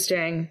really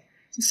interesting.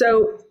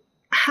 So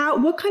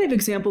what kind of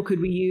example could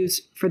we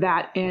use for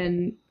that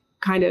in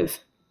kind of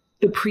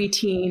the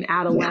preteen,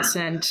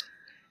 adolescent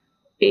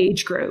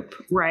age group,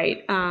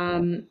 right?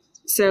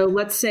 So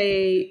let's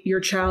say your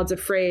child's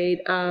afraid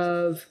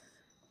of,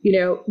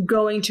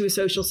 going to a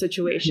social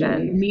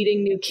situation,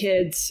 meeting new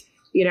kids,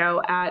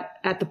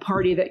 at the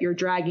party that you're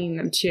dragging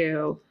them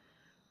to.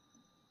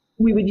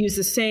 We would use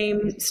the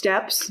same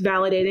steps,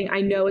 validating. I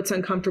know it's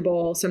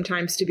uncomfortable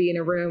sometimes to be in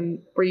a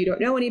room where you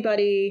don't know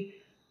anybody,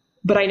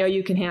 but I know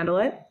you can handle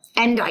it.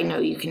 And I know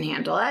you can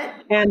handle it.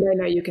 And I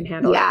know you can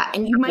handle it. Yeah.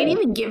 And you might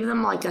even give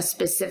them like a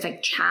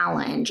specific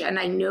challenge. And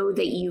I know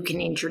that you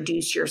can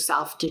introduce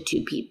yourself to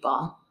two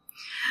people.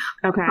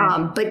 Okay.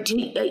 But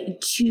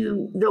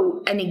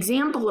an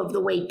example of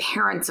the way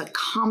parents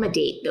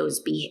accommodate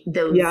those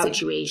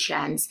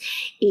situations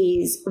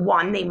is,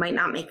 one, they might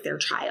not make their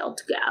child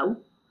go.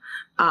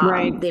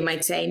 They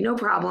might say, no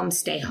problem,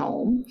 stay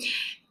home.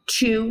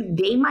 Two,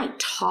 they might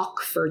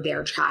talk for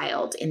their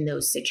child in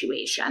those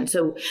situations.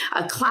 So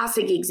a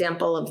classic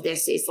example of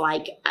this is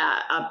like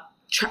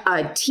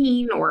a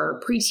teen or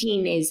a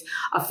preteen is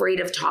afraid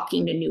of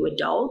talking to new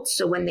adults.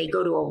 So when they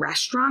go to a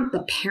restaurant,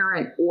 the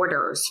parent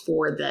orders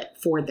for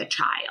the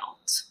child.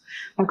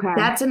 Okay.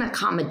 That's an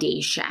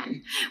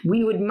accommodation.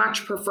 We would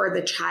much prefer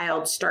the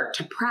child start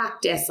to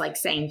practice, like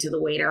saying to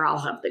the waiter, I'll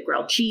have the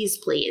grilled cheese,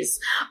 please,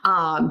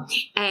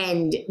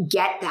 and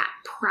get that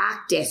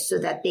practice so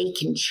that they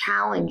can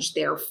challenge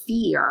their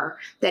fear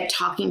that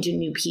talking to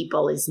new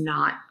people is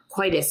not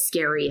quite as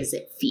scary as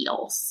it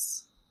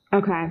feels.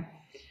 Okay.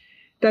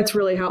 That's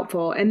really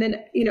helpful. And then,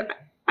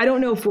 I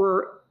don't know if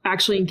we're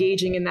actually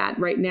engaging in that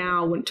right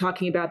now when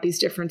talking about these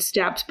different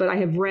steps, but I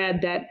have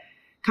read that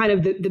kind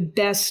of the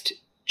best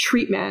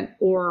treatment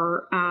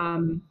or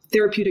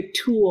therapeutic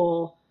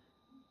tool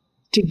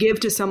to give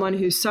to someone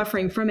who's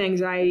suffering from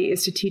anxiety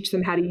is to teach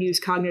them how to use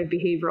cognitive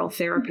behavioral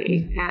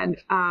therapy. Mm-hmm.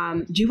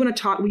 And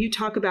will you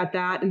talk about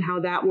that and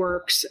how that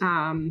works?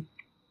 And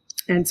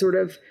sort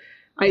of,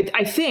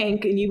 I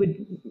think, and you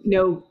would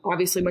know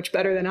obviously much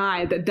better than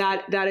I,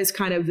 that is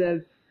kind of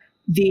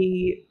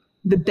the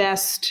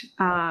best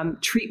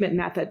treatment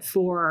method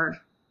for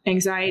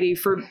anxiety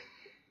for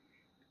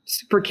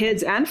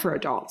kids and for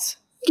adults.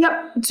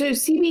 Yep. So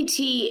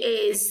CBT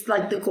is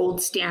like the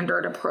gold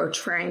standard approach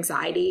for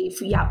anxiety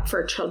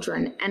for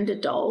children and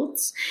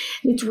adults.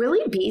 It's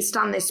really based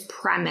on this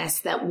premise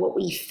that what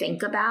we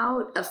think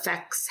about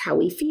affects how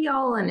we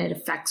feel, and it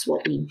affects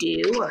what we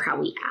do or how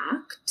we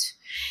act.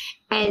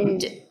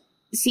 And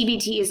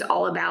CBT is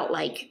all about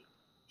like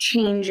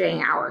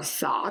changing our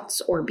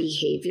thoughts or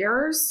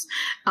behaviors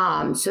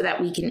so that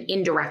we can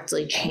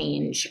indirectly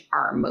change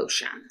our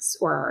emotions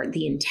or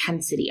the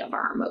intensity of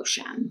our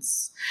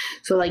emotions.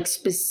 So like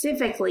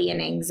specifically in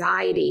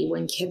anxiety,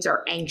 when kids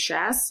are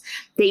anxious,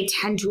 they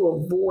tend to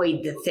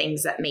avoid the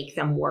things that make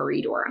them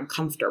worried or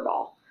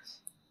uncomfortable.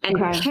 And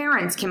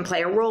parents can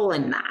play a role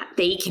in that.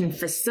 They can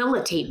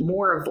facilitate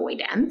more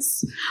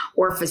avoidance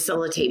or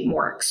facilitate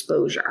more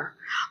exposure.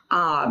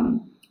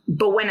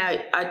 But when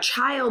a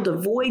child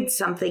avoids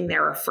something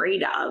they're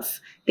afraid of,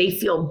 they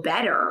feel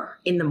better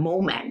in the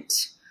moment.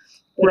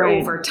 But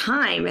over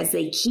time, as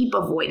they keep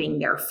avoiding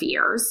their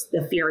fears,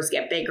 the fears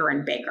get bigger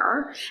and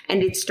bigger,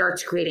 and it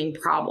starts creating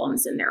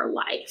problems in their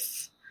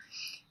life.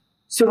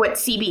 So what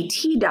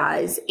CBT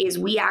does is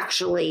we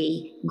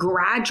actually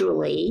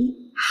gradually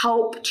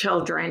help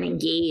children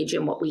engage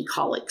in what we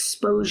call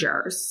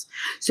exposures.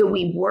 So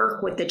we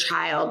work with the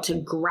child to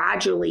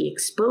gradually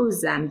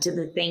expose them to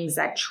the things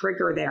that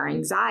trigger their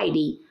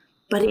anxiety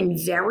but in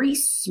very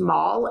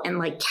small and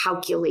like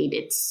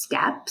calculated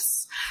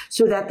steps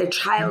so that the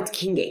child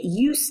can get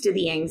used to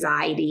the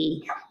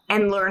anxiety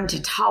and learn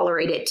to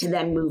tolerate it to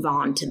then move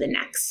on to the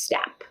next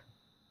step.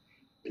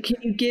 Can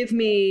you give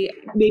me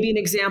maybe an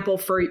example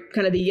for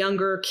kind of the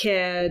younger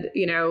kid,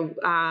 younger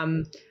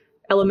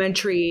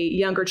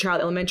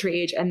child, elementary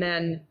age, and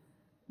then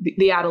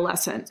the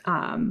adolescent?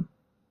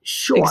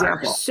 Sure.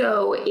 Example.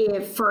 So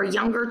if for a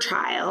younger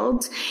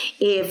child,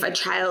 if a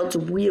child's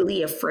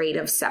really afraid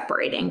of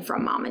separating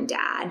from mom and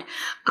dad,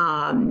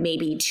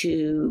 maybe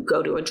to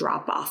go to a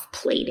drop-off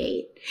play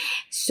date.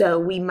 So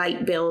we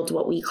might build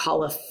what we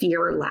call a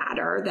fear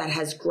ladder that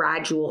has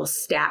gradual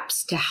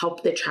steps to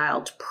help the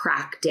child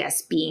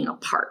practice being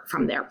apart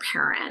from their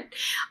parent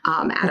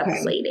at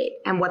a play date.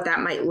 And what that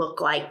might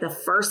look like, the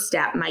first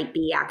step might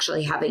be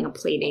actually having a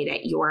play date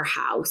at your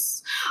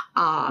house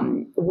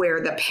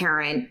where the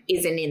parent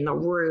isn't in the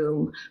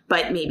room,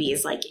 but maybe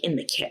is like in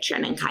the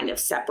kitchen and kind of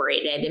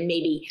separated and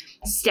maybe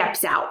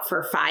steps out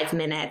for 5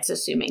 minutes,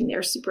 assuming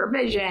there's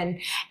supervision,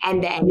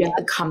 and then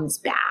comes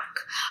back.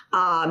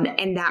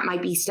 And that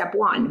might be step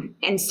one.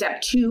 And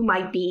step two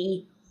might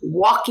be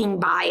walking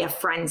by a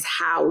friend's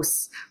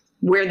house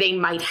where they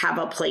might have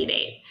a play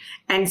date.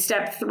 And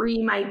step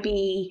three might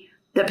be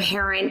the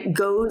parent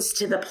goes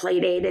to the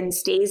play date and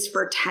stays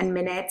for 10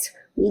 minutes,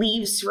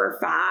 leaves for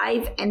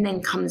 5, and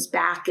then comes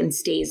back and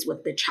stays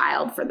with the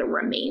child for the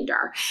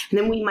remainder. And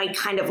then we might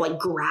kind of like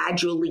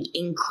gradually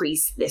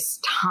increase this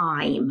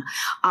time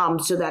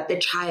so that the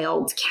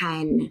child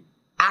can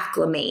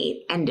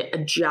acclimate and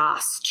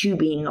adjust to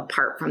being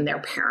apart from their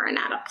parent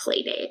at a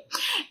play date.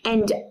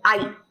 And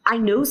I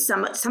know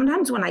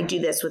sometimes when I do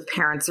this with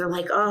parents, they're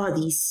like, oh,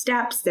 these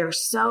steps, they're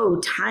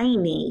so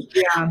tiny.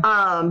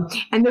 Yeah.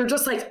 And they're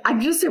just like, I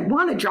just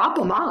want to drop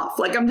them off.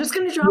 Like, I'm just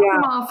going to drop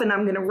them off and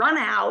I'm going to run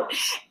out.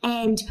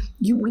 And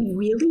we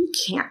really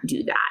can't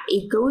do that.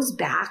 It goes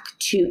back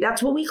to,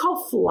 that's what we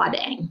call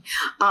flooding,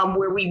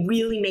 where we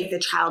really make the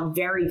child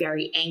very,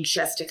 very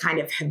anxious to kind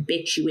of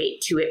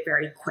habituate to it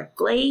very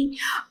quickly.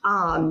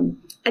 I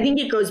think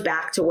it goes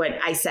back to what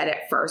I said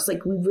at first.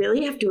 Like, we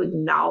really have to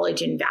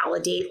acknowledge and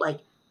validate, like,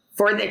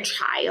 for the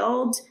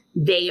child,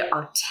 they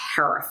are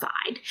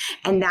terrified.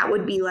 And that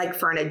would be like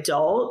for an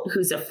adult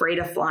who's afraid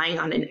of flying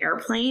on an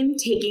airplane,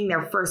 taking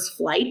their first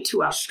flight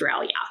to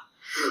Australia.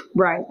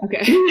 Right.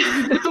 Okay.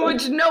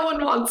 Which no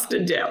one wants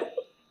to do.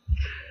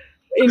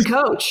 In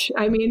coach.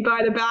 I mean,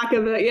 by the back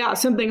of the,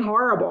 something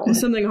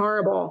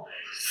horrible.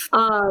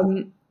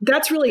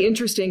 That's really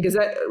interesting because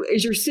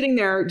as you're sitting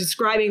there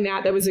describing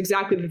that was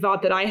exactly the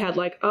thought that I had,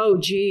 like, oh,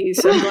 geez,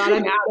 I'm glad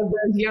I'm out of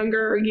those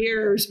younger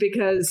years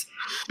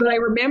but I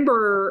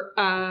remember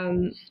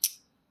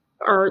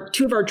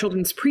two of our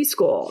children's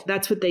preschool,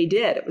 that's what they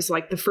did. It was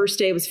like the first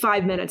day was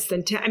 5 minutes,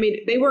 then 10. I mean,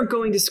 they weren't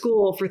going to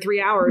school for 3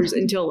 hours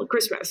until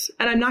Christmas.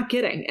 And I'm not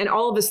kidding. And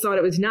all of us thought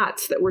it was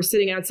nuts that we're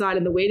sitting outside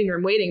in the waiting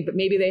room waiting, but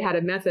maybe they had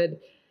a method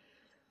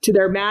to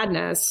their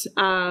madness.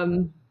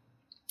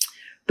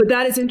 But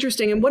that is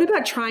interesting. And what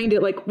about trying to,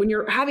 like, when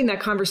you're having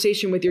that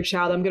conversation with your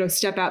child, I'm going to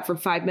step out for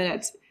 5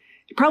 minutes.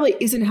 It probably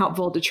isn't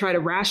helpful to try to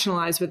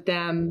rationalize with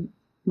them,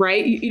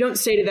 right? You don't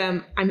say to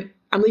them, I'm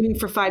leaving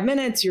for 5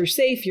 minutes. You're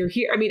safe. You're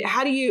here. I mean,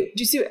 do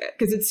you see?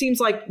 Because it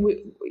seems like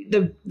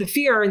the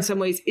fear in some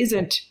ways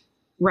isn't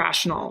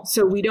rational.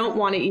 So we don't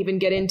want to even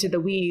get into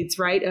the weeds,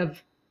 right?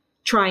 Of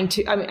trying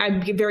to,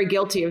 I'm very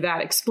guilty of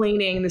that,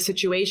 explaining the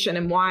situation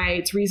and why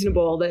it's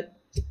reasonable that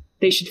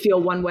they should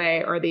feel one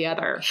way or the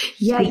other.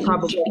 Yeah,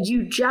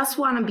 you just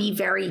want to be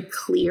very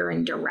clear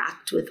and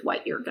direct with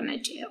what you're going to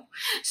do.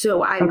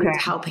 So I would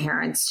tell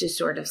parents to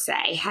sort of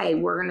say, hey,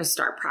 we're going to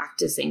start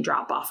practicing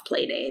drop-off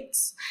play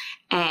dates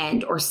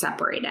or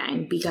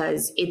separating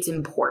because it's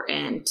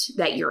important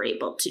that you're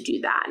able to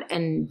do that.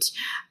 And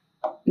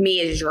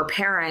me as your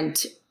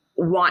parent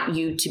want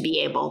you to be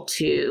able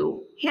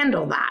to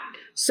handle that.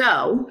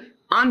 So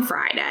on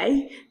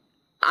Friday,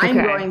 I'm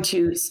going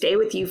to stay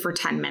with you for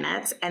 10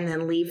 minutes and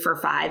then leave for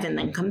 5 and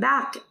then come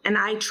back. And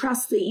I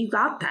trust that you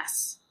got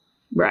this.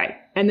 Right.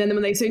 And then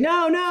when they say, no,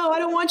 I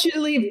don't want you to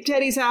leave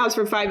Teddy's house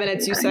for 5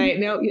 minutes, you say,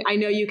 no, I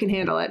know you can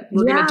handle it.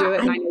 We're going to do it.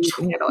 And I know you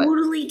can handle it. I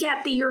totally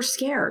get that you're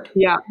scared.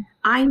 Yeah.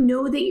 I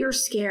know that you're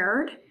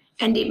scared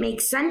and it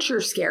makes sense you're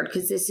scared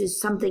because this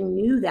is something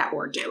new that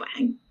we're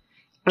doing.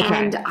 Okay.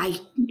 And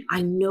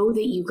I know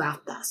that you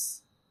got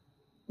this.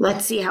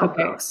 Let's see how it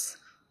goes.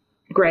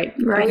 Great.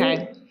 Right.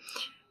 Okay.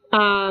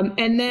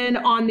 And then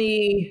on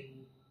the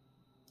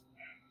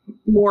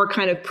more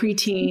kind of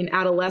preteen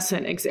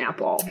adolescent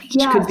example, which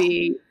could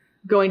be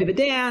going to the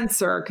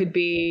dance or it could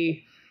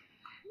be,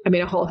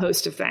 a whole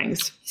host of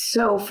things.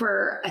 So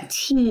for a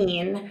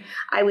teen,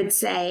 I would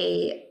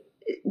say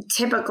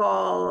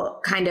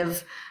typical kind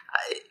of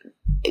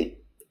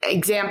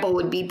example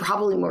would be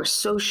probably more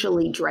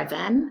socially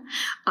driven.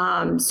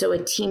 So a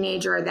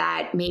teenager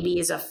that maybe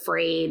is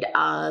afraid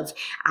of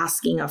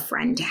asking a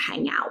friend to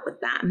hang out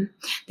with them.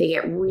 They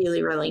get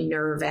really, really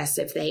nervous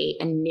if they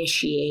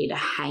initiate a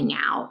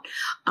hangout.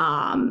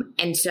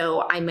 And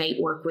so I might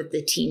work with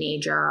the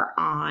teenager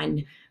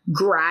on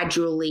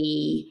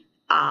gradually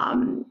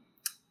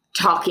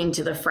talking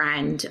to the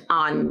friend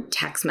on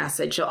text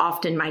message. So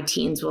often my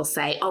teens will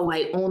say, oh,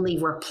 I only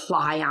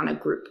reply on a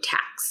group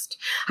text.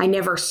 I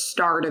never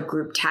start a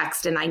group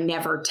text, and I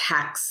never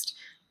text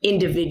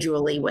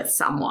individually with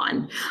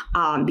someone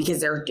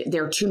because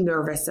they're too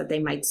nervous that they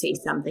might say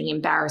something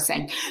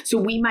embarrassing. So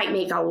we might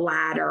make a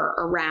ladder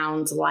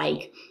around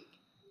like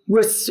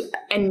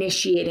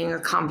initiating a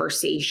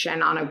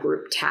conversation on a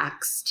group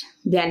text,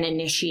 then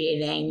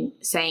initiating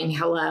saying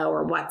hello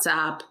or what's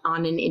up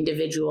on an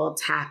individual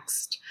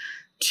text,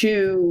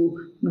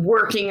 to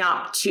working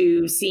up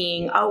to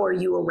seeing, oh, are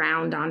you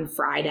around on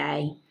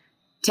Friday,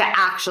 to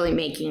actually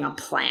making a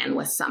plan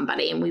with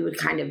somebody. And we would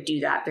kind of do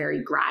that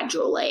very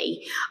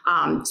gradually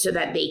so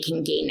that they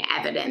can gain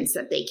evidence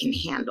that they can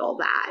handle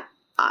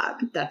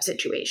that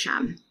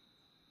situation.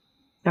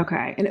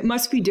 Okay. And it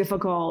must be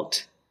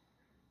difficult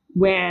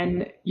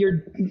when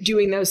you're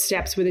doing those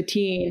steps with a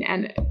teen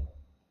and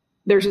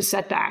there's a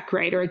setback,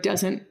 right? Or it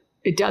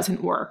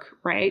doesn't work,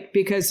 right?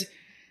 Because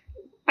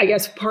I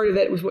guess part of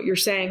it was what you're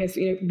saying is,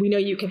 we know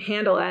you can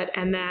handle it.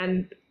 And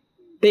then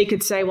they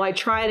could say, well, I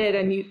tried it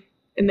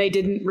and they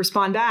didn't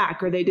respond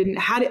back, or they didn't.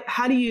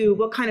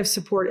 What kind of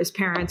support as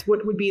parents,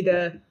 what would be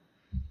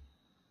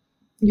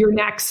your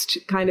next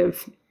kind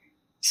of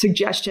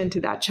suggestion to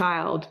that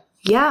child?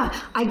 Yeah,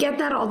 I get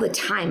that all the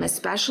time,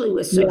 especially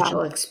with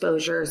social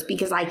exposures,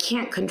 because I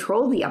can't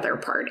control the other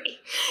party.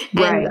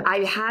 And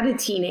I had a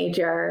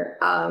teenager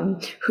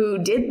who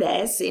did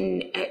this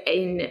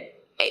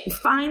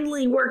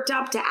finally worked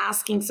up to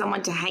asking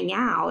someone to hang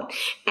out,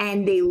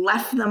 and they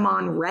left them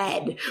on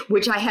red,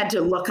 which I had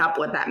to look up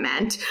what that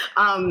meant.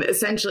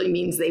 Essentially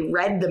means they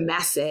read the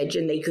message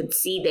and they could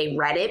see they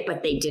read it,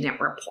 but they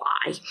didn't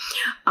reply.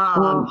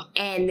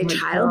 And the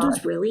child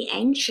was really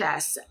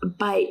anxious.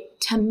 But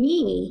to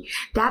me,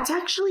 that's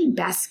actually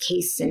best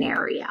case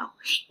scenario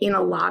in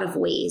a lot of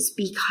ways,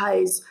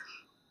 because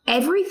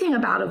everything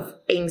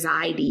about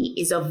anxiety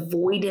is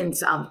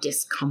avoidance of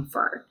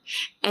discomfort.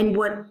 And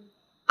what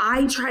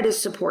I try to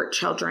support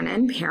children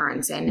and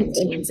parents and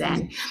teens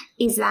in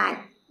is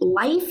that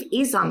life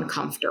is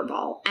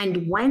uncomfortable.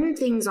 And when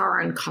things are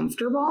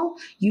uncomfortable,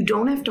 you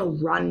don't have to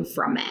run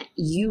from it.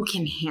 You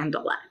can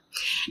handle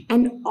it.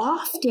 And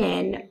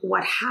often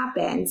what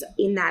happens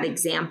in that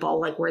example,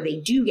 like where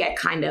they do get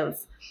kind of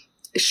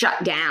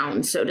shut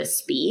down, so to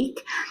speak,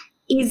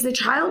 is the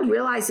child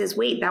realizes,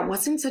 wait, that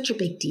wasn't such a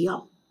big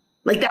deal.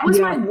 Like that was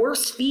my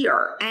worst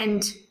fear.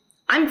 And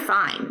I'm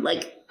fine.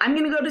 Like, I'm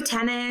going to go to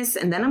tennis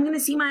and then I'm going to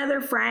see my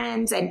other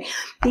friends. And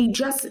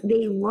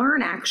they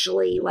learn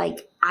actually,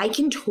 like, I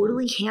can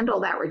totally handle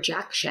that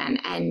rejection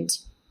and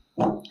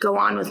go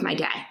on with my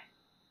day.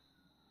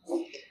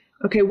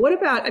 Okay. What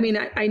about,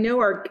 I know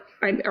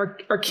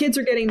our kids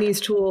are getting these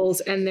tools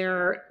and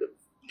they're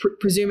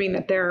presuming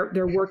that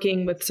they're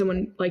working with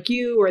someone like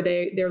you, or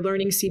they're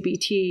learning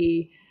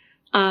CBT.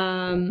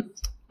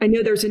 I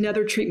know there's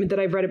another treatment that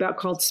I've read about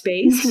called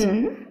SPACE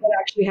that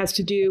actually has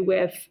to do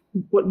with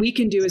what we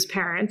can do as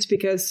parents,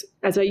 because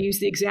as I use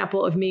the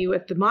example of me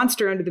with the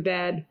monster under the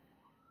bed,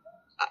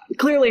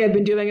 clearly I've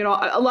been doing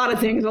a lot of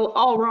things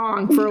all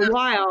wrong for a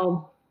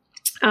while.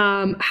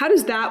 How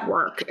does that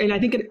work? And I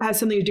think it has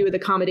something to do with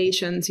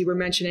accommodations you were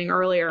mentioning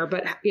earlier,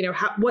 but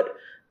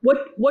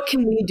what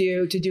can we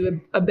do to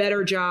do a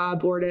better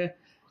job, or to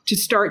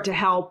start to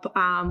help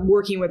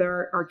working with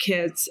our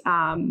kids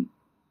on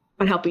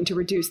helping to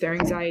reduce their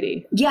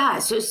anxiety? Yeah,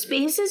 so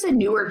SPACE is a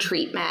newer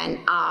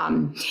treatment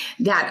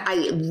that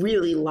I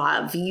really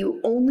love. You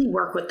only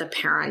work with the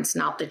parents,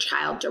 not the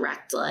child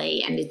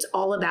directly. And it's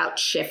all about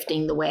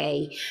shifting the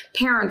way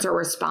parents are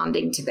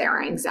responding to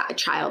their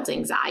child's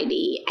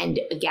anxiety. And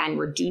again,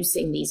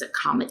 reducing these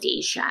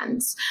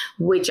accommodations,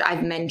 which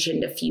I've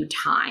mentioned a few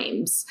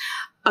times.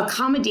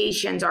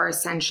 Accommodations are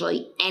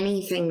essentially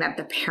anything that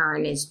the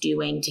parent is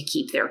doing to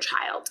keep their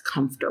child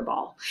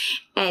comfortable.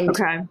 And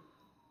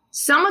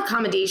some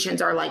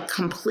accommodations are like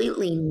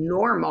completely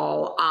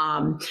normal.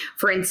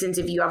 For instance,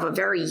 if you have a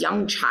very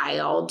young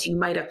child, you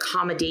might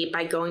accommodate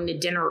by going to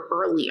dinner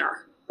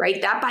earlier,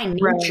 right? That by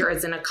nature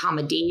is an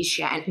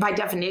accommodation, by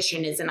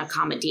definition is an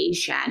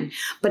accommodation,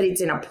 but it's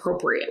an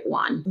appropriate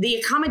one. The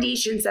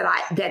accommodations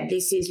that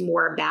this is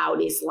more about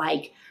is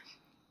like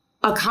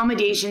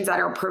accommodations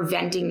that are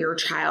preventing your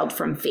child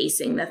from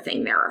facing the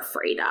thing they're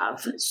afraid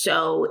of.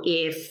 So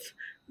if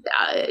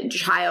a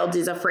child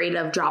is afraid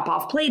of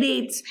drop-off play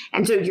dates,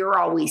 and so you're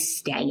always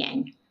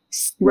staying.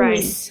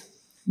 This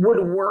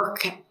would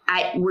work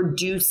at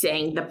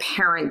reducing the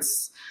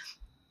parents'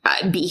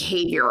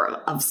 behavior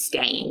of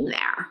staying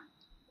there.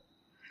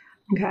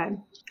 Okay.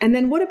 And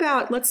then what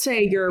about, let's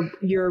say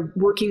you're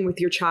working with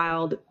your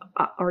child,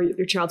 or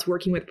your child's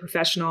working with a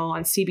professional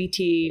on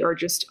CBT, or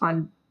just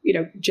on,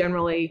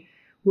 generally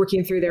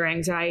working through their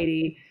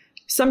anxiety.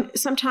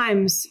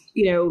 Sometimes,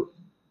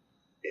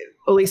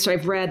 at least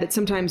I've read that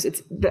sometimes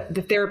it's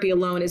the therapy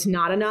alone is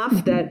not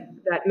enough, that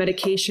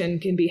medication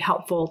can be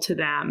helpful to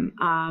them.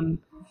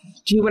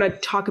 do you want to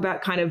talk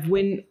about kind of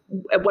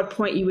at what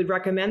point you would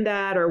recommend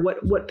that, or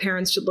what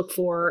parents should look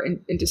for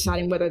in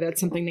deciding whether that's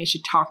something they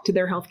should talk to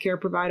their healthcare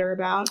provider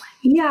about?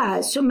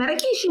 Yeah, so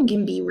medication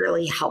can be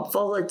really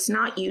helpful. It's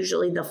not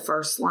usually the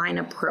first line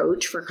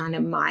approach for kind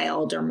of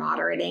mild or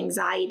moderate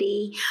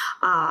anxiety.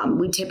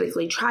 We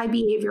typically try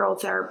behavioral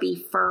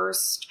therapy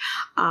first.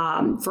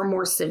 For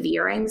more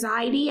severe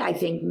anxiety, I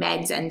think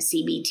meds and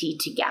CBT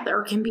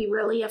together can be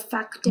really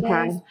effective.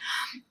 Okay.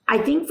 I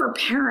think for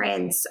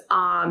parents,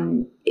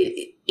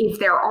 if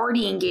they're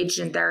already engaged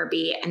in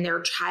therapy and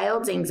their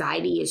child's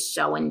anxiety is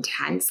so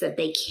intense that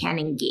they can't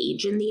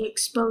engage in the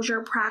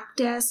exposure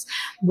practice,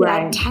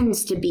 that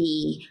tends to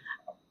be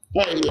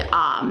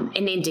an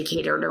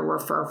indicator to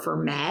refer for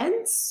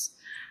meds.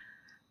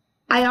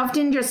 I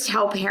often just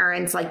tell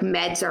parents like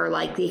meds are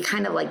like, they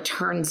kind of like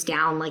turns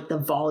down like the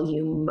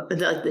volume,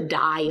 the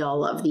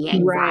dial of the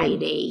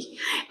anxiety.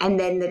 And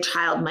then the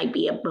child might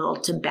be able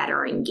to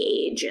better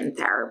engage in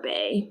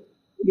therapy.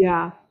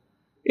 Yeah.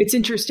 It's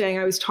interesting.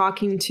 I was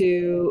talking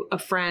to a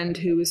friend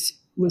who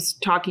was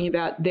talking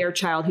about their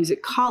child who's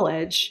at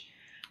college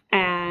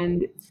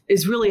and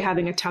is really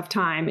having a tough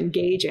time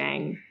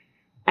engaging.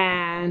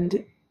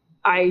 And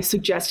I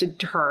suggested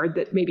to her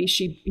that maybe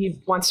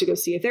he wants to go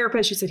see a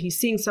therapist. She said he's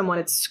seeing someone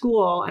at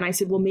school. And I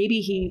said, well,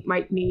 maybe he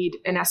might need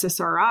an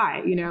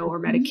SSRI, or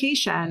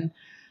medication.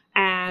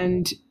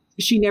 And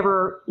she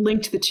never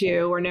linked the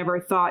two or never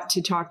thought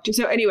to talk to.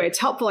 So anyway, it's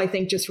helpful, I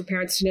think, just for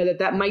parents to know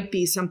that might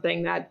be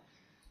something that,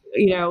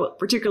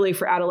 particularly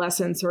for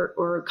adolescents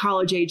or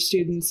college age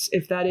students,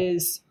 if that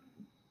is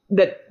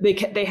that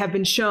they have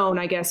been shown,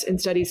 I guess, in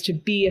studies to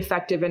be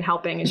effective in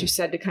helping, as you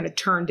said, to kind of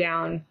turn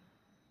down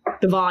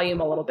the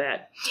volume a little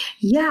bit.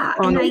 Yeah.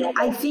 And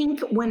I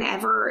think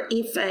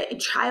if a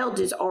child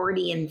is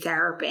already in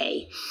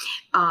therapy,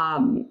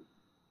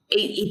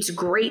 it's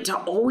great to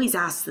always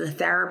ask the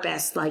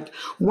therapist, like,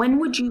 when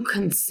would you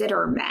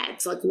consider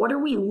meds? Like, what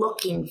are we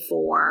looking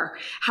for?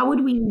 How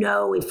would we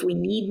know if we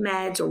need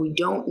meds or we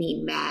don't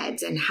need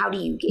meds? And how do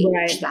you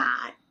gauge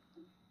that?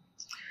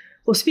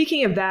 Well,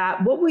 speaking of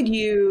that, what would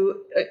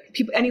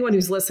anyone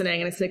who's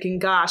listening and is thinking,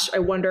 gosh, I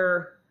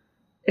wonder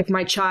if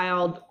my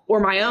child or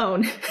my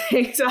own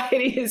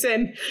anxiety is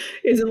a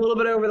little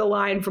bit over the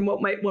line from what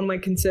one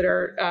might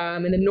consider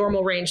in the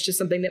normal range to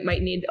something that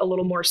might need a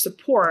little more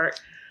support.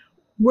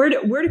 Where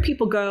do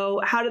people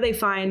go? How do they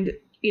find,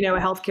 a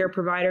healthcare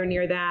provider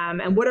near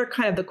them? And what are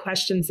kind of the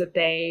questions that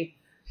they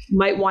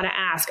might want to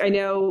ask? I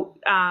know,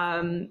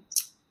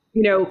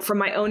 from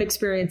my own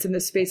experience in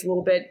this space a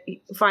little bit,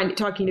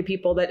 talking to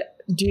people that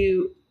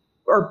do,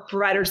 or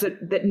providers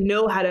that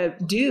know how to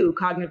do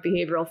cognitive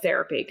behavioral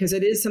therapy, because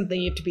it is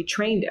something you have to be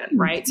trained in,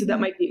 right? So that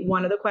might be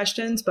one of the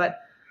questions. But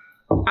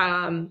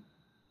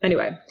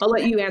anyway, I'll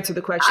let you answer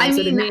the question. I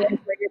didn't answer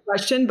your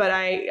question, but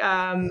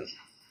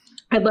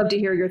I'd love to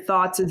hear your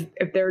thoughts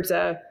if there's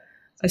a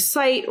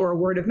site or a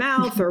word of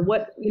mouth or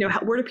what,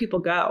 where do people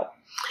go?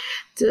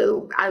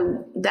 So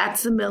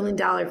that's the $1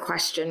 million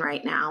question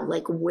right now.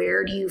 Like,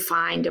 where do you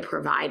find a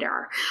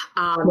provider?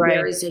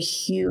 There is a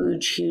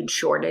huge, huge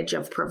shortage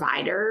of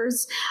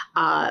providers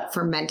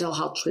for mental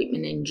health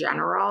treatment in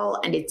general.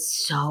 And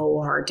it's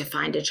so hard to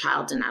find a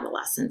child and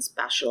adolescent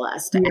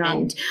specialist. Yeah.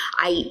 And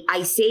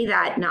I say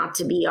that not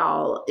to be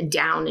all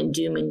down and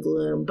doom and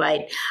gloom,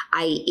 but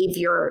if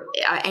you're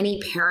any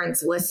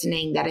parents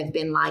listening that have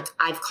been like,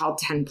 I've called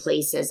 10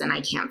 places and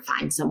I can't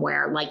find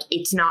somewhere, like,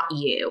 it's not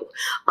you.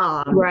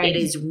 It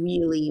is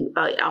really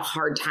a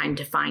hard time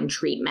to find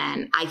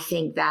treatment. I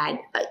think that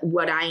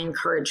what I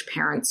encourage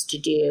parents to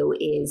do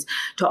is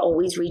to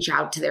always reach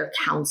out to their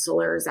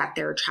counselors at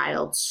their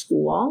child's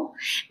school,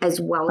 as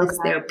well as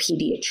their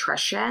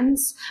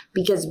pediatricians,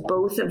 because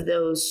both of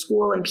those,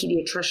 school and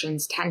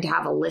pediatricians, tend to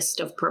have a list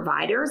of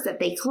providers that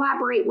they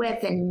collaborate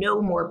with and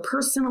know more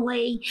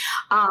personally,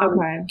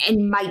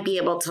 and might be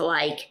able to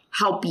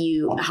help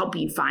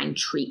you find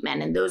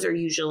treatment. And those are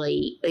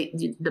usually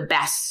the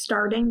best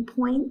starting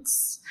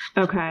points.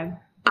 Okay.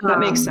 That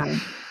makes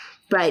sense.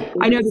 But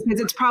I know,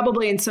 because it's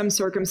probably in some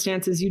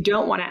circumstances you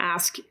don't want to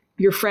ask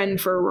your friend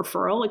for a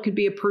referral. It could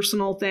be a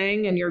personal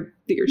thing and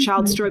that your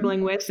child's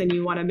struggling with, and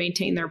you want to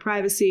maintain their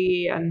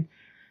privacy. And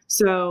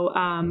so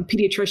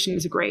pediatrician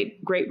is a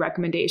great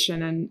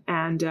recommendation,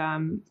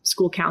 and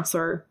school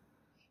counselor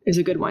is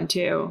a good one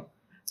too.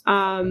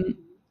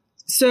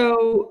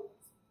 So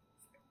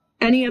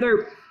any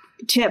other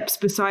tips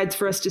besides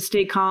for us to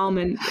stay calm,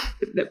 and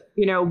that,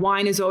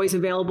 wine is always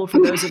available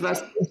for those of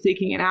us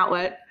seeking an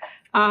outlet,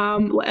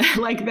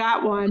 like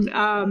that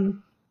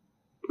one.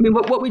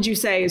 What would you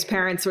say as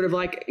parents, sort of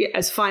like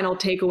as final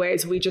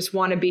takeaways? We just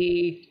want to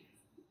be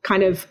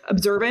kind of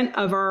observant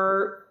of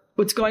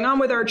what's going on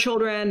with our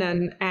children,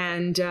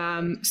 and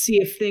see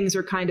if things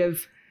are kind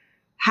of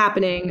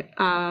happening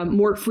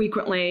more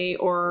frequently,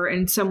 or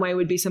in some way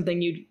would be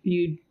something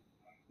you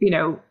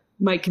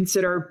might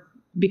consider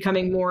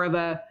becoming more of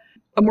a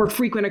more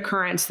frequent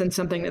occurrence than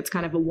something that's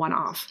kind of a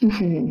one-off.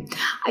 Mm-hmm.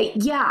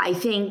 I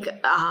think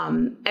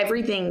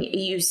everything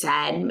you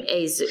said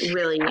is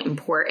really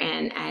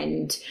important.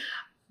 And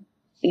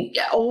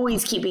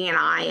always keeping an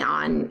eye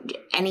on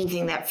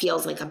anything that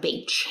feels like a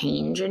big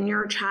change in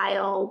your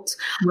child,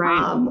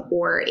 right.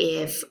 Or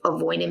if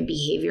avoidant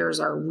behaviors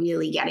are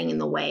really getting in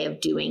the way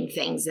of doing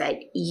things that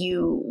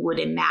you would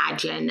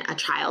imagine a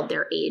child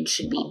their age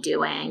should be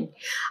doing.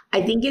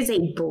 I think is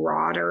a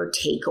broader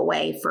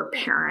takeaway for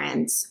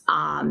parents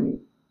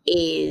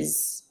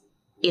is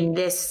in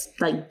this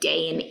like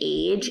day and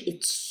age,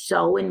 it's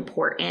so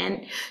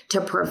important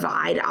to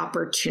provide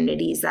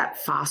opportunities that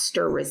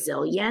foster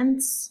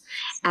resilience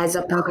as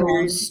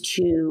opposed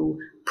to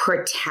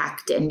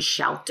protect and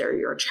shelter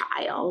your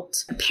child.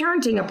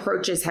 Parenting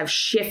approaches have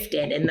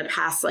shifted in the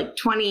past like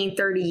 20,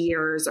 30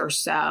 years or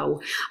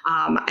so.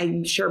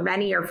 I'm sure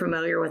many are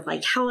familiar with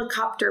like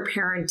helicopter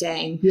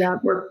parenting,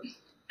 where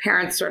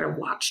parents sort of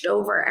watched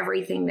over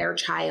everything their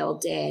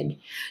child did,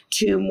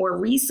 to more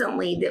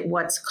recently that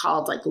what's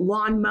called like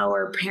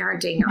lawnmower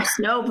parenting or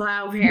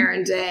snowplow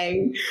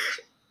parenting.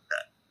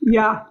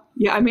 Yeah.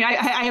 I mean,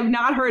 I have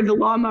not heard the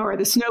lawnmower,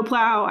 the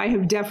snowplow. I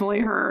have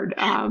definitely heard,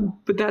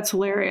 but that's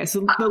hilarious.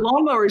 The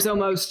lawnmower is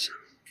almost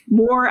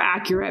more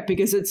accurate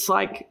because it's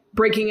like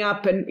breaking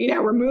up and,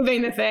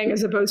 removing the thing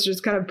as opposed to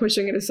just kind of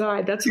pushing it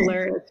aside. That's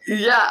hilarious.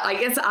 Yeah, I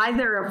guess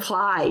either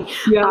apply.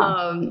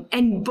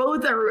 And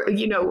both are,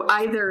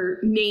 either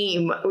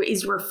name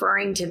is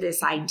referring to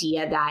this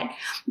idea that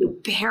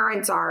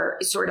parents are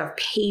sort of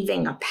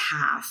paving a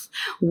path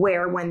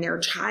where when their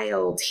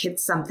child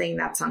hits something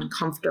that's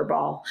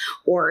uncomfortable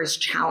or is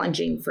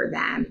challenging for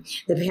them,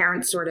 the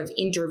parents sort of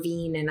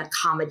intervene and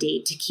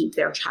accommodate to keep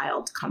their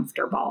child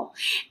comfortable.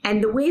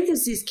 And the way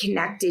this is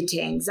connected to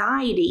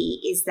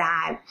anxiety is that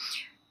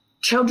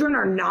children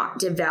are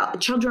not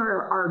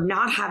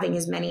having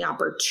as many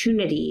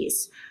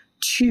opportunities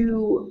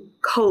to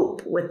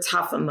cope with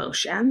tough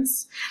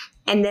emotions.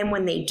 And then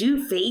when they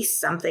do face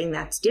something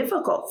that's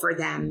difficult for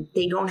them,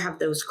 they don't have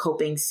those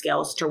coping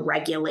skills to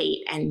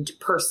regulate and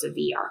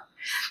persevere.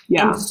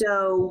 And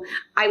so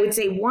I would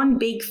say one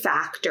big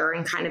factor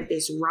in kind of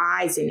this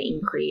rise in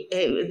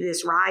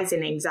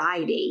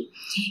anxiety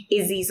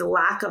is these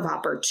lack of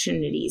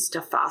opportunities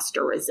to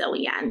foster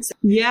resilience.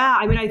 Yeah.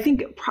 I mean, I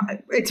think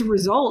it's a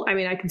result. I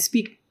mean, I can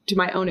speak to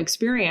my own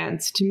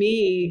experience. To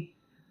me,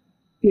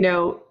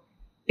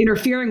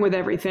 interfering with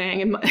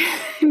everything and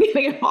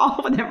being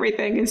involved with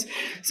everything is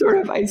sort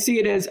of, I see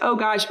it as, oh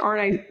gosh,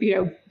 aren't I,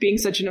 being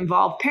such an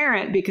involved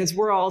parent, because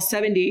we're all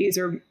 70s,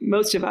 or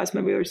most of us,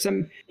 maybe there's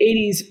some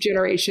 80s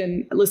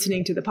generation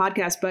listening to the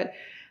podcast, but,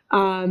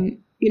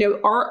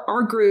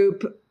 our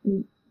group,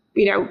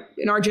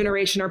 in our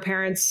generation, our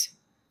parents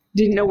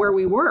didn't know where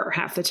we were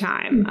half the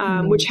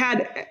time, which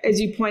had,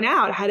 as you point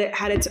out, had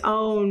its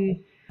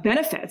own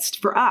benefits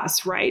for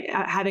us, right?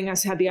 Having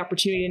us have the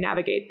opportunity to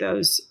navigate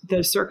those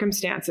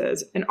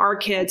circumstances. And our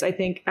kids, I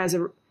think, as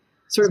a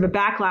sort of a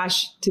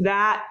backlash to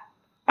that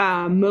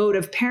mode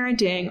of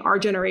parenting, our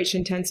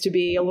generation tends to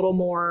be a little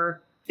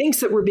more, thinks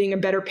that we're being a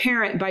better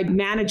parent by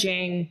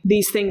managing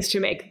these things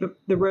to make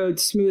the road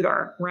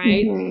smoother,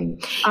 right?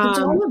 It's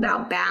all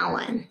about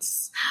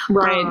balance.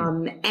 Right.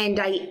 And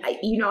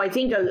I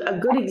think a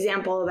good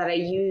example that I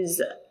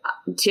use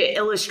to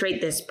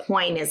illustrate this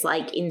point is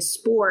like in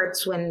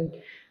sports. When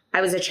I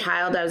was a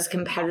child, I was a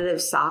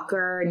competitive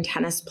soccer and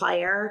tennis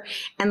player.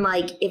 And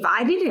like, if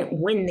I didn't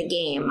win the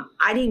game,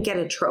 I didn't get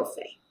a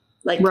trophy.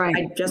 Like,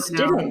 I just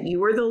didn't.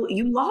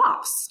 You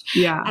lost.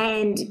 Yeah.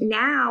 And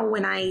now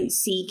when I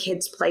see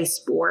kids play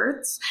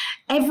sports,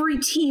 every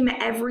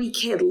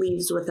kid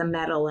leaves with a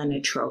medal and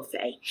a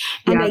trophy.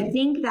 And I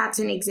think that's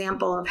an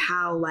example of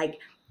how, like,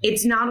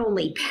 it's not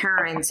only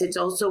parents, it's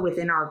also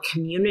within our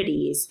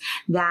communities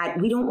that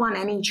we don't want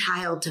any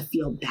child to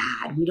feel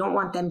bad. We don't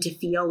want them to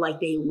feel like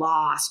they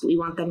lost. We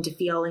want them to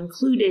feel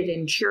included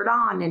and cheered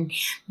on. And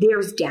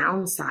there's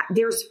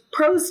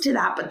pros to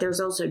that, but there's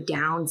also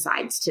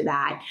downsides to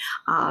that,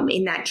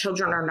 in that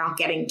children are not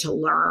getting to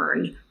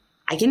learn,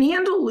 I can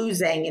handle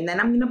losing, and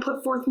then I'm going to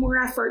put forth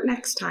more effort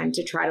next time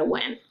to try to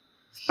win.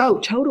 Oh,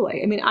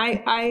 totally. I mean,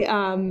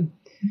 I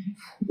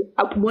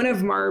one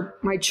of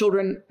my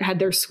children had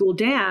their school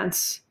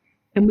dance,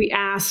 and we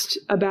asked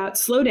about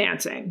slow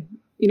dancing.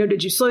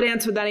 Did you slow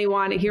dance with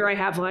anyone? And here I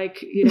have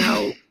like,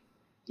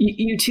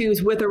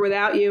 U2's With or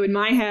Without You in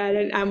my head.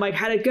 And I'm like,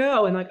 how'd it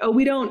go? And like, oh,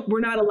 we're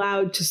not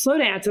allowed to slow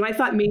dance. And I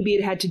thought maybe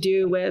it had to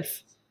do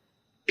with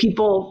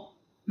people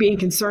being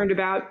concerned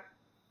about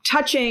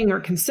touching or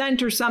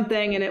consent or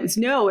something. And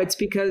it's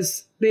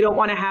because they don't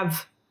want to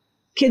have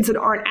kids that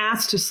aren't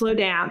asked to slow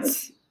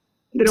dance.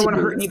 They don't want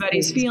to hurt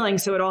anybody's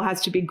feelings, so it all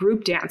has to be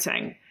group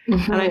dancing.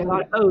 And I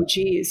thought, oh,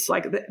 geez,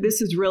 like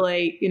this is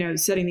really,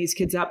 setting these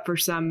kids up for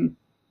some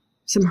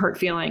hurt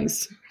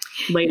feelings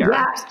later.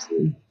 Yeah.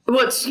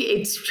 Well,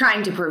 it's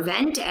trying to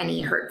prevent any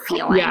hurt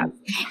feelings. Yeah.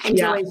 And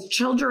so as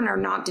children are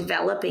not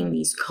developing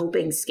these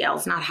coping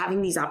skills, not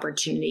having these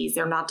opportunities,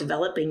 they're not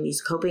developing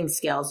these coping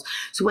skills.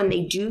 So when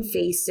they do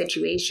face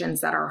situations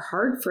that are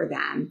hard for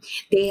them,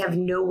 they have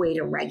no way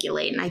to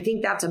regulate. And I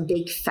think that's a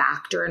big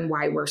factor in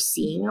why we're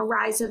seeing a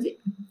rise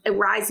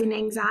in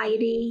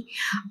anxiety.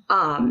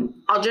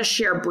 I'll just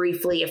share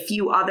briefly a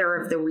few other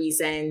of the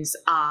reasons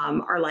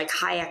are like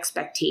high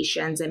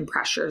expectations and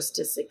pressures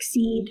to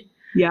succeed.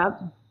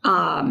 Yep.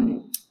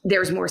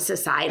 There's more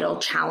societal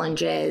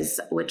challenges,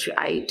 which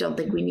I don't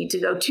think we need to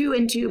go too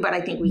into, but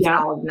I think we can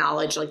all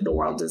acknowledge like the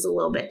world is a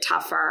little bit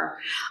tougher.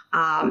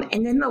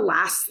 And then the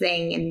last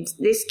thing, and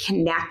this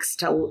connects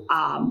to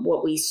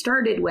what we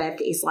started with,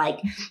 is like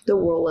the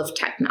role of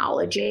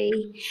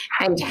technology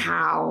and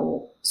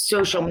how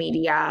social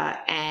media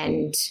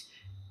and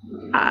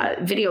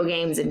video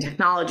games and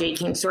technology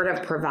can sort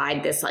of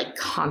provide this like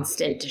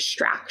constant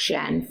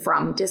distraction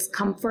from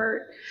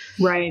discomfort.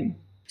 Right.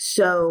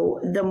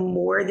 So the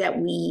more that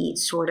we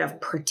sort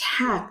of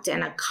protect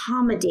and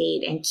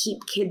accommodate and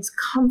keep kids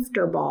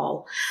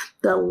comfortable,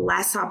 the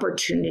less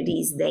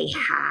opportunities they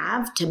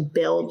have to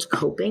build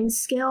coping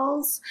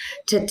skills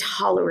to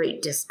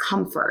tolerate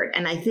discomfort.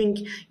 And I think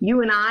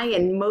you and I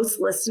and most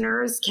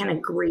listeners can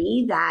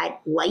agree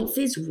that life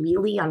is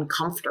really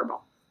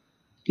uncomfortable.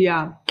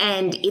 Yeah.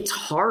 And it's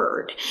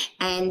hard.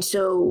 And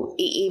so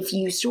if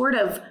you sort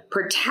of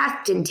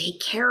protect and take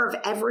care of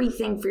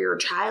everything for your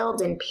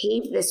child and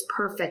pave this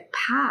perfect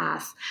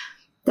path,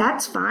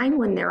 that's fine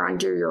when they're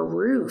under your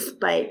roof.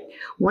 But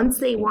once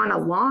they want to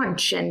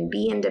launch and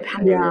be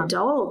independent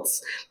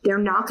adults, they're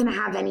not going to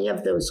have any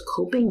of those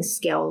coping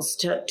skills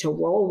to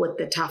roll with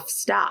the tough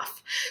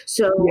stuff.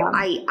 So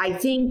I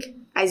think,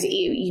 as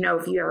you know,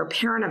 if you're a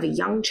parent of a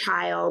young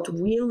child,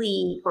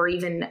 really, or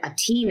even a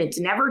teen, it's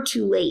never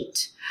too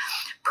late.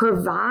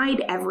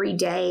 Provide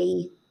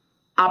everyday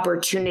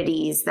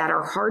opportunities that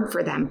are hard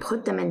for them,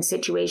 put them in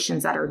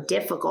situations that are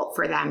difficult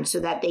for them so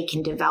that they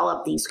can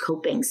develop these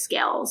coping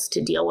skills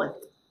to deal with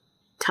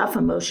tough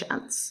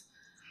emotions.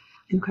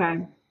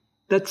 Okay.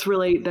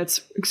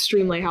 That's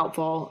extremely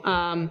helpful.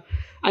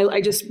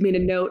 I just made a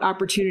note,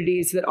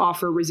 opportunities that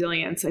offer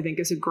resilience, I think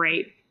is a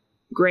great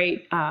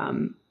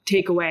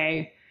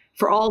takeaway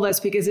for all of us,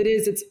 because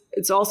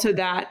it's also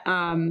that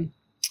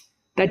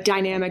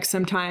dynamic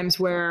sometimes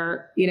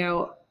where, you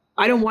know,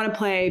 I don't want to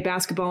play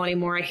basketball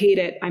anymore. I hate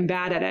it. I'm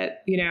bad at it,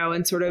 you know,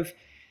 and sort of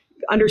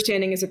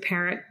understanding as a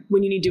parent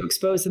when you need to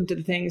expose them to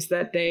the things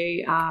that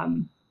they,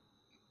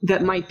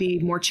 that might be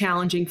more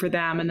challenging for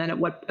them. And then at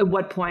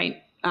what point,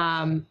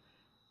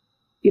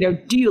 you know,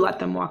 do you let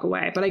them walk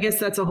away? But I guess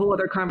that's a whole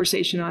other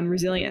conversation on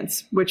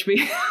resilience, which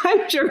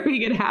I'm sure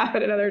we could have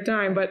at another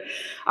time, but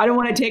I don't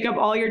want to take up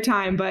all your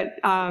time. But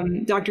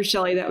Dr.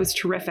 Shelley, that was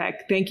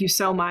terrific. Thank you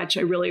so much.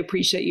 I really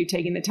appreciate you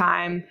taking the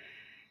time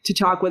to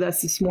talk with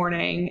us this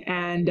morning.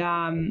 And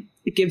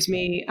it gives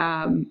me,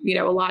 you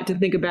know, a lot to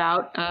think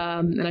about.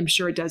 And I'm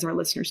sure it does our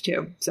listeners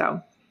too. So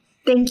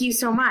thank you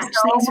so much.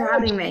 Thanks for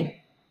having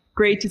me.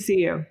 Great to see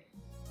you.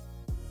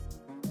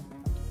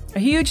 A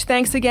huge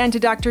thanks again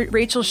to Dr.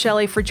 Rachel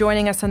Shelley for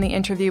joining us on the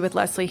interview with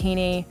Leslie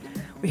Heaney.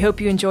 We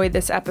hope you enjoyed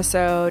this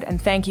episode, and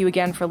thank you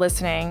again for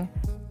listening.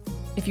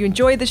 If you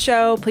enjoyed the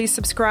show, please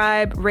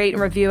subscribe, rate,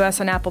 and review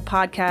us on Apple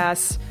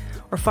Podcasts,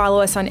 or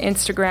follow us on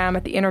Instagram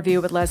at The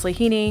Interview with Leslie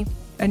Heaney.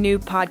 A new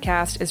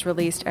podcast is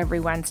released every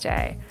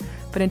Wednesday.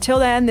 But until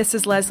then, this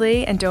is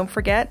Leslie, and don't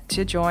forget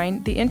to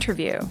join the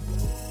interview.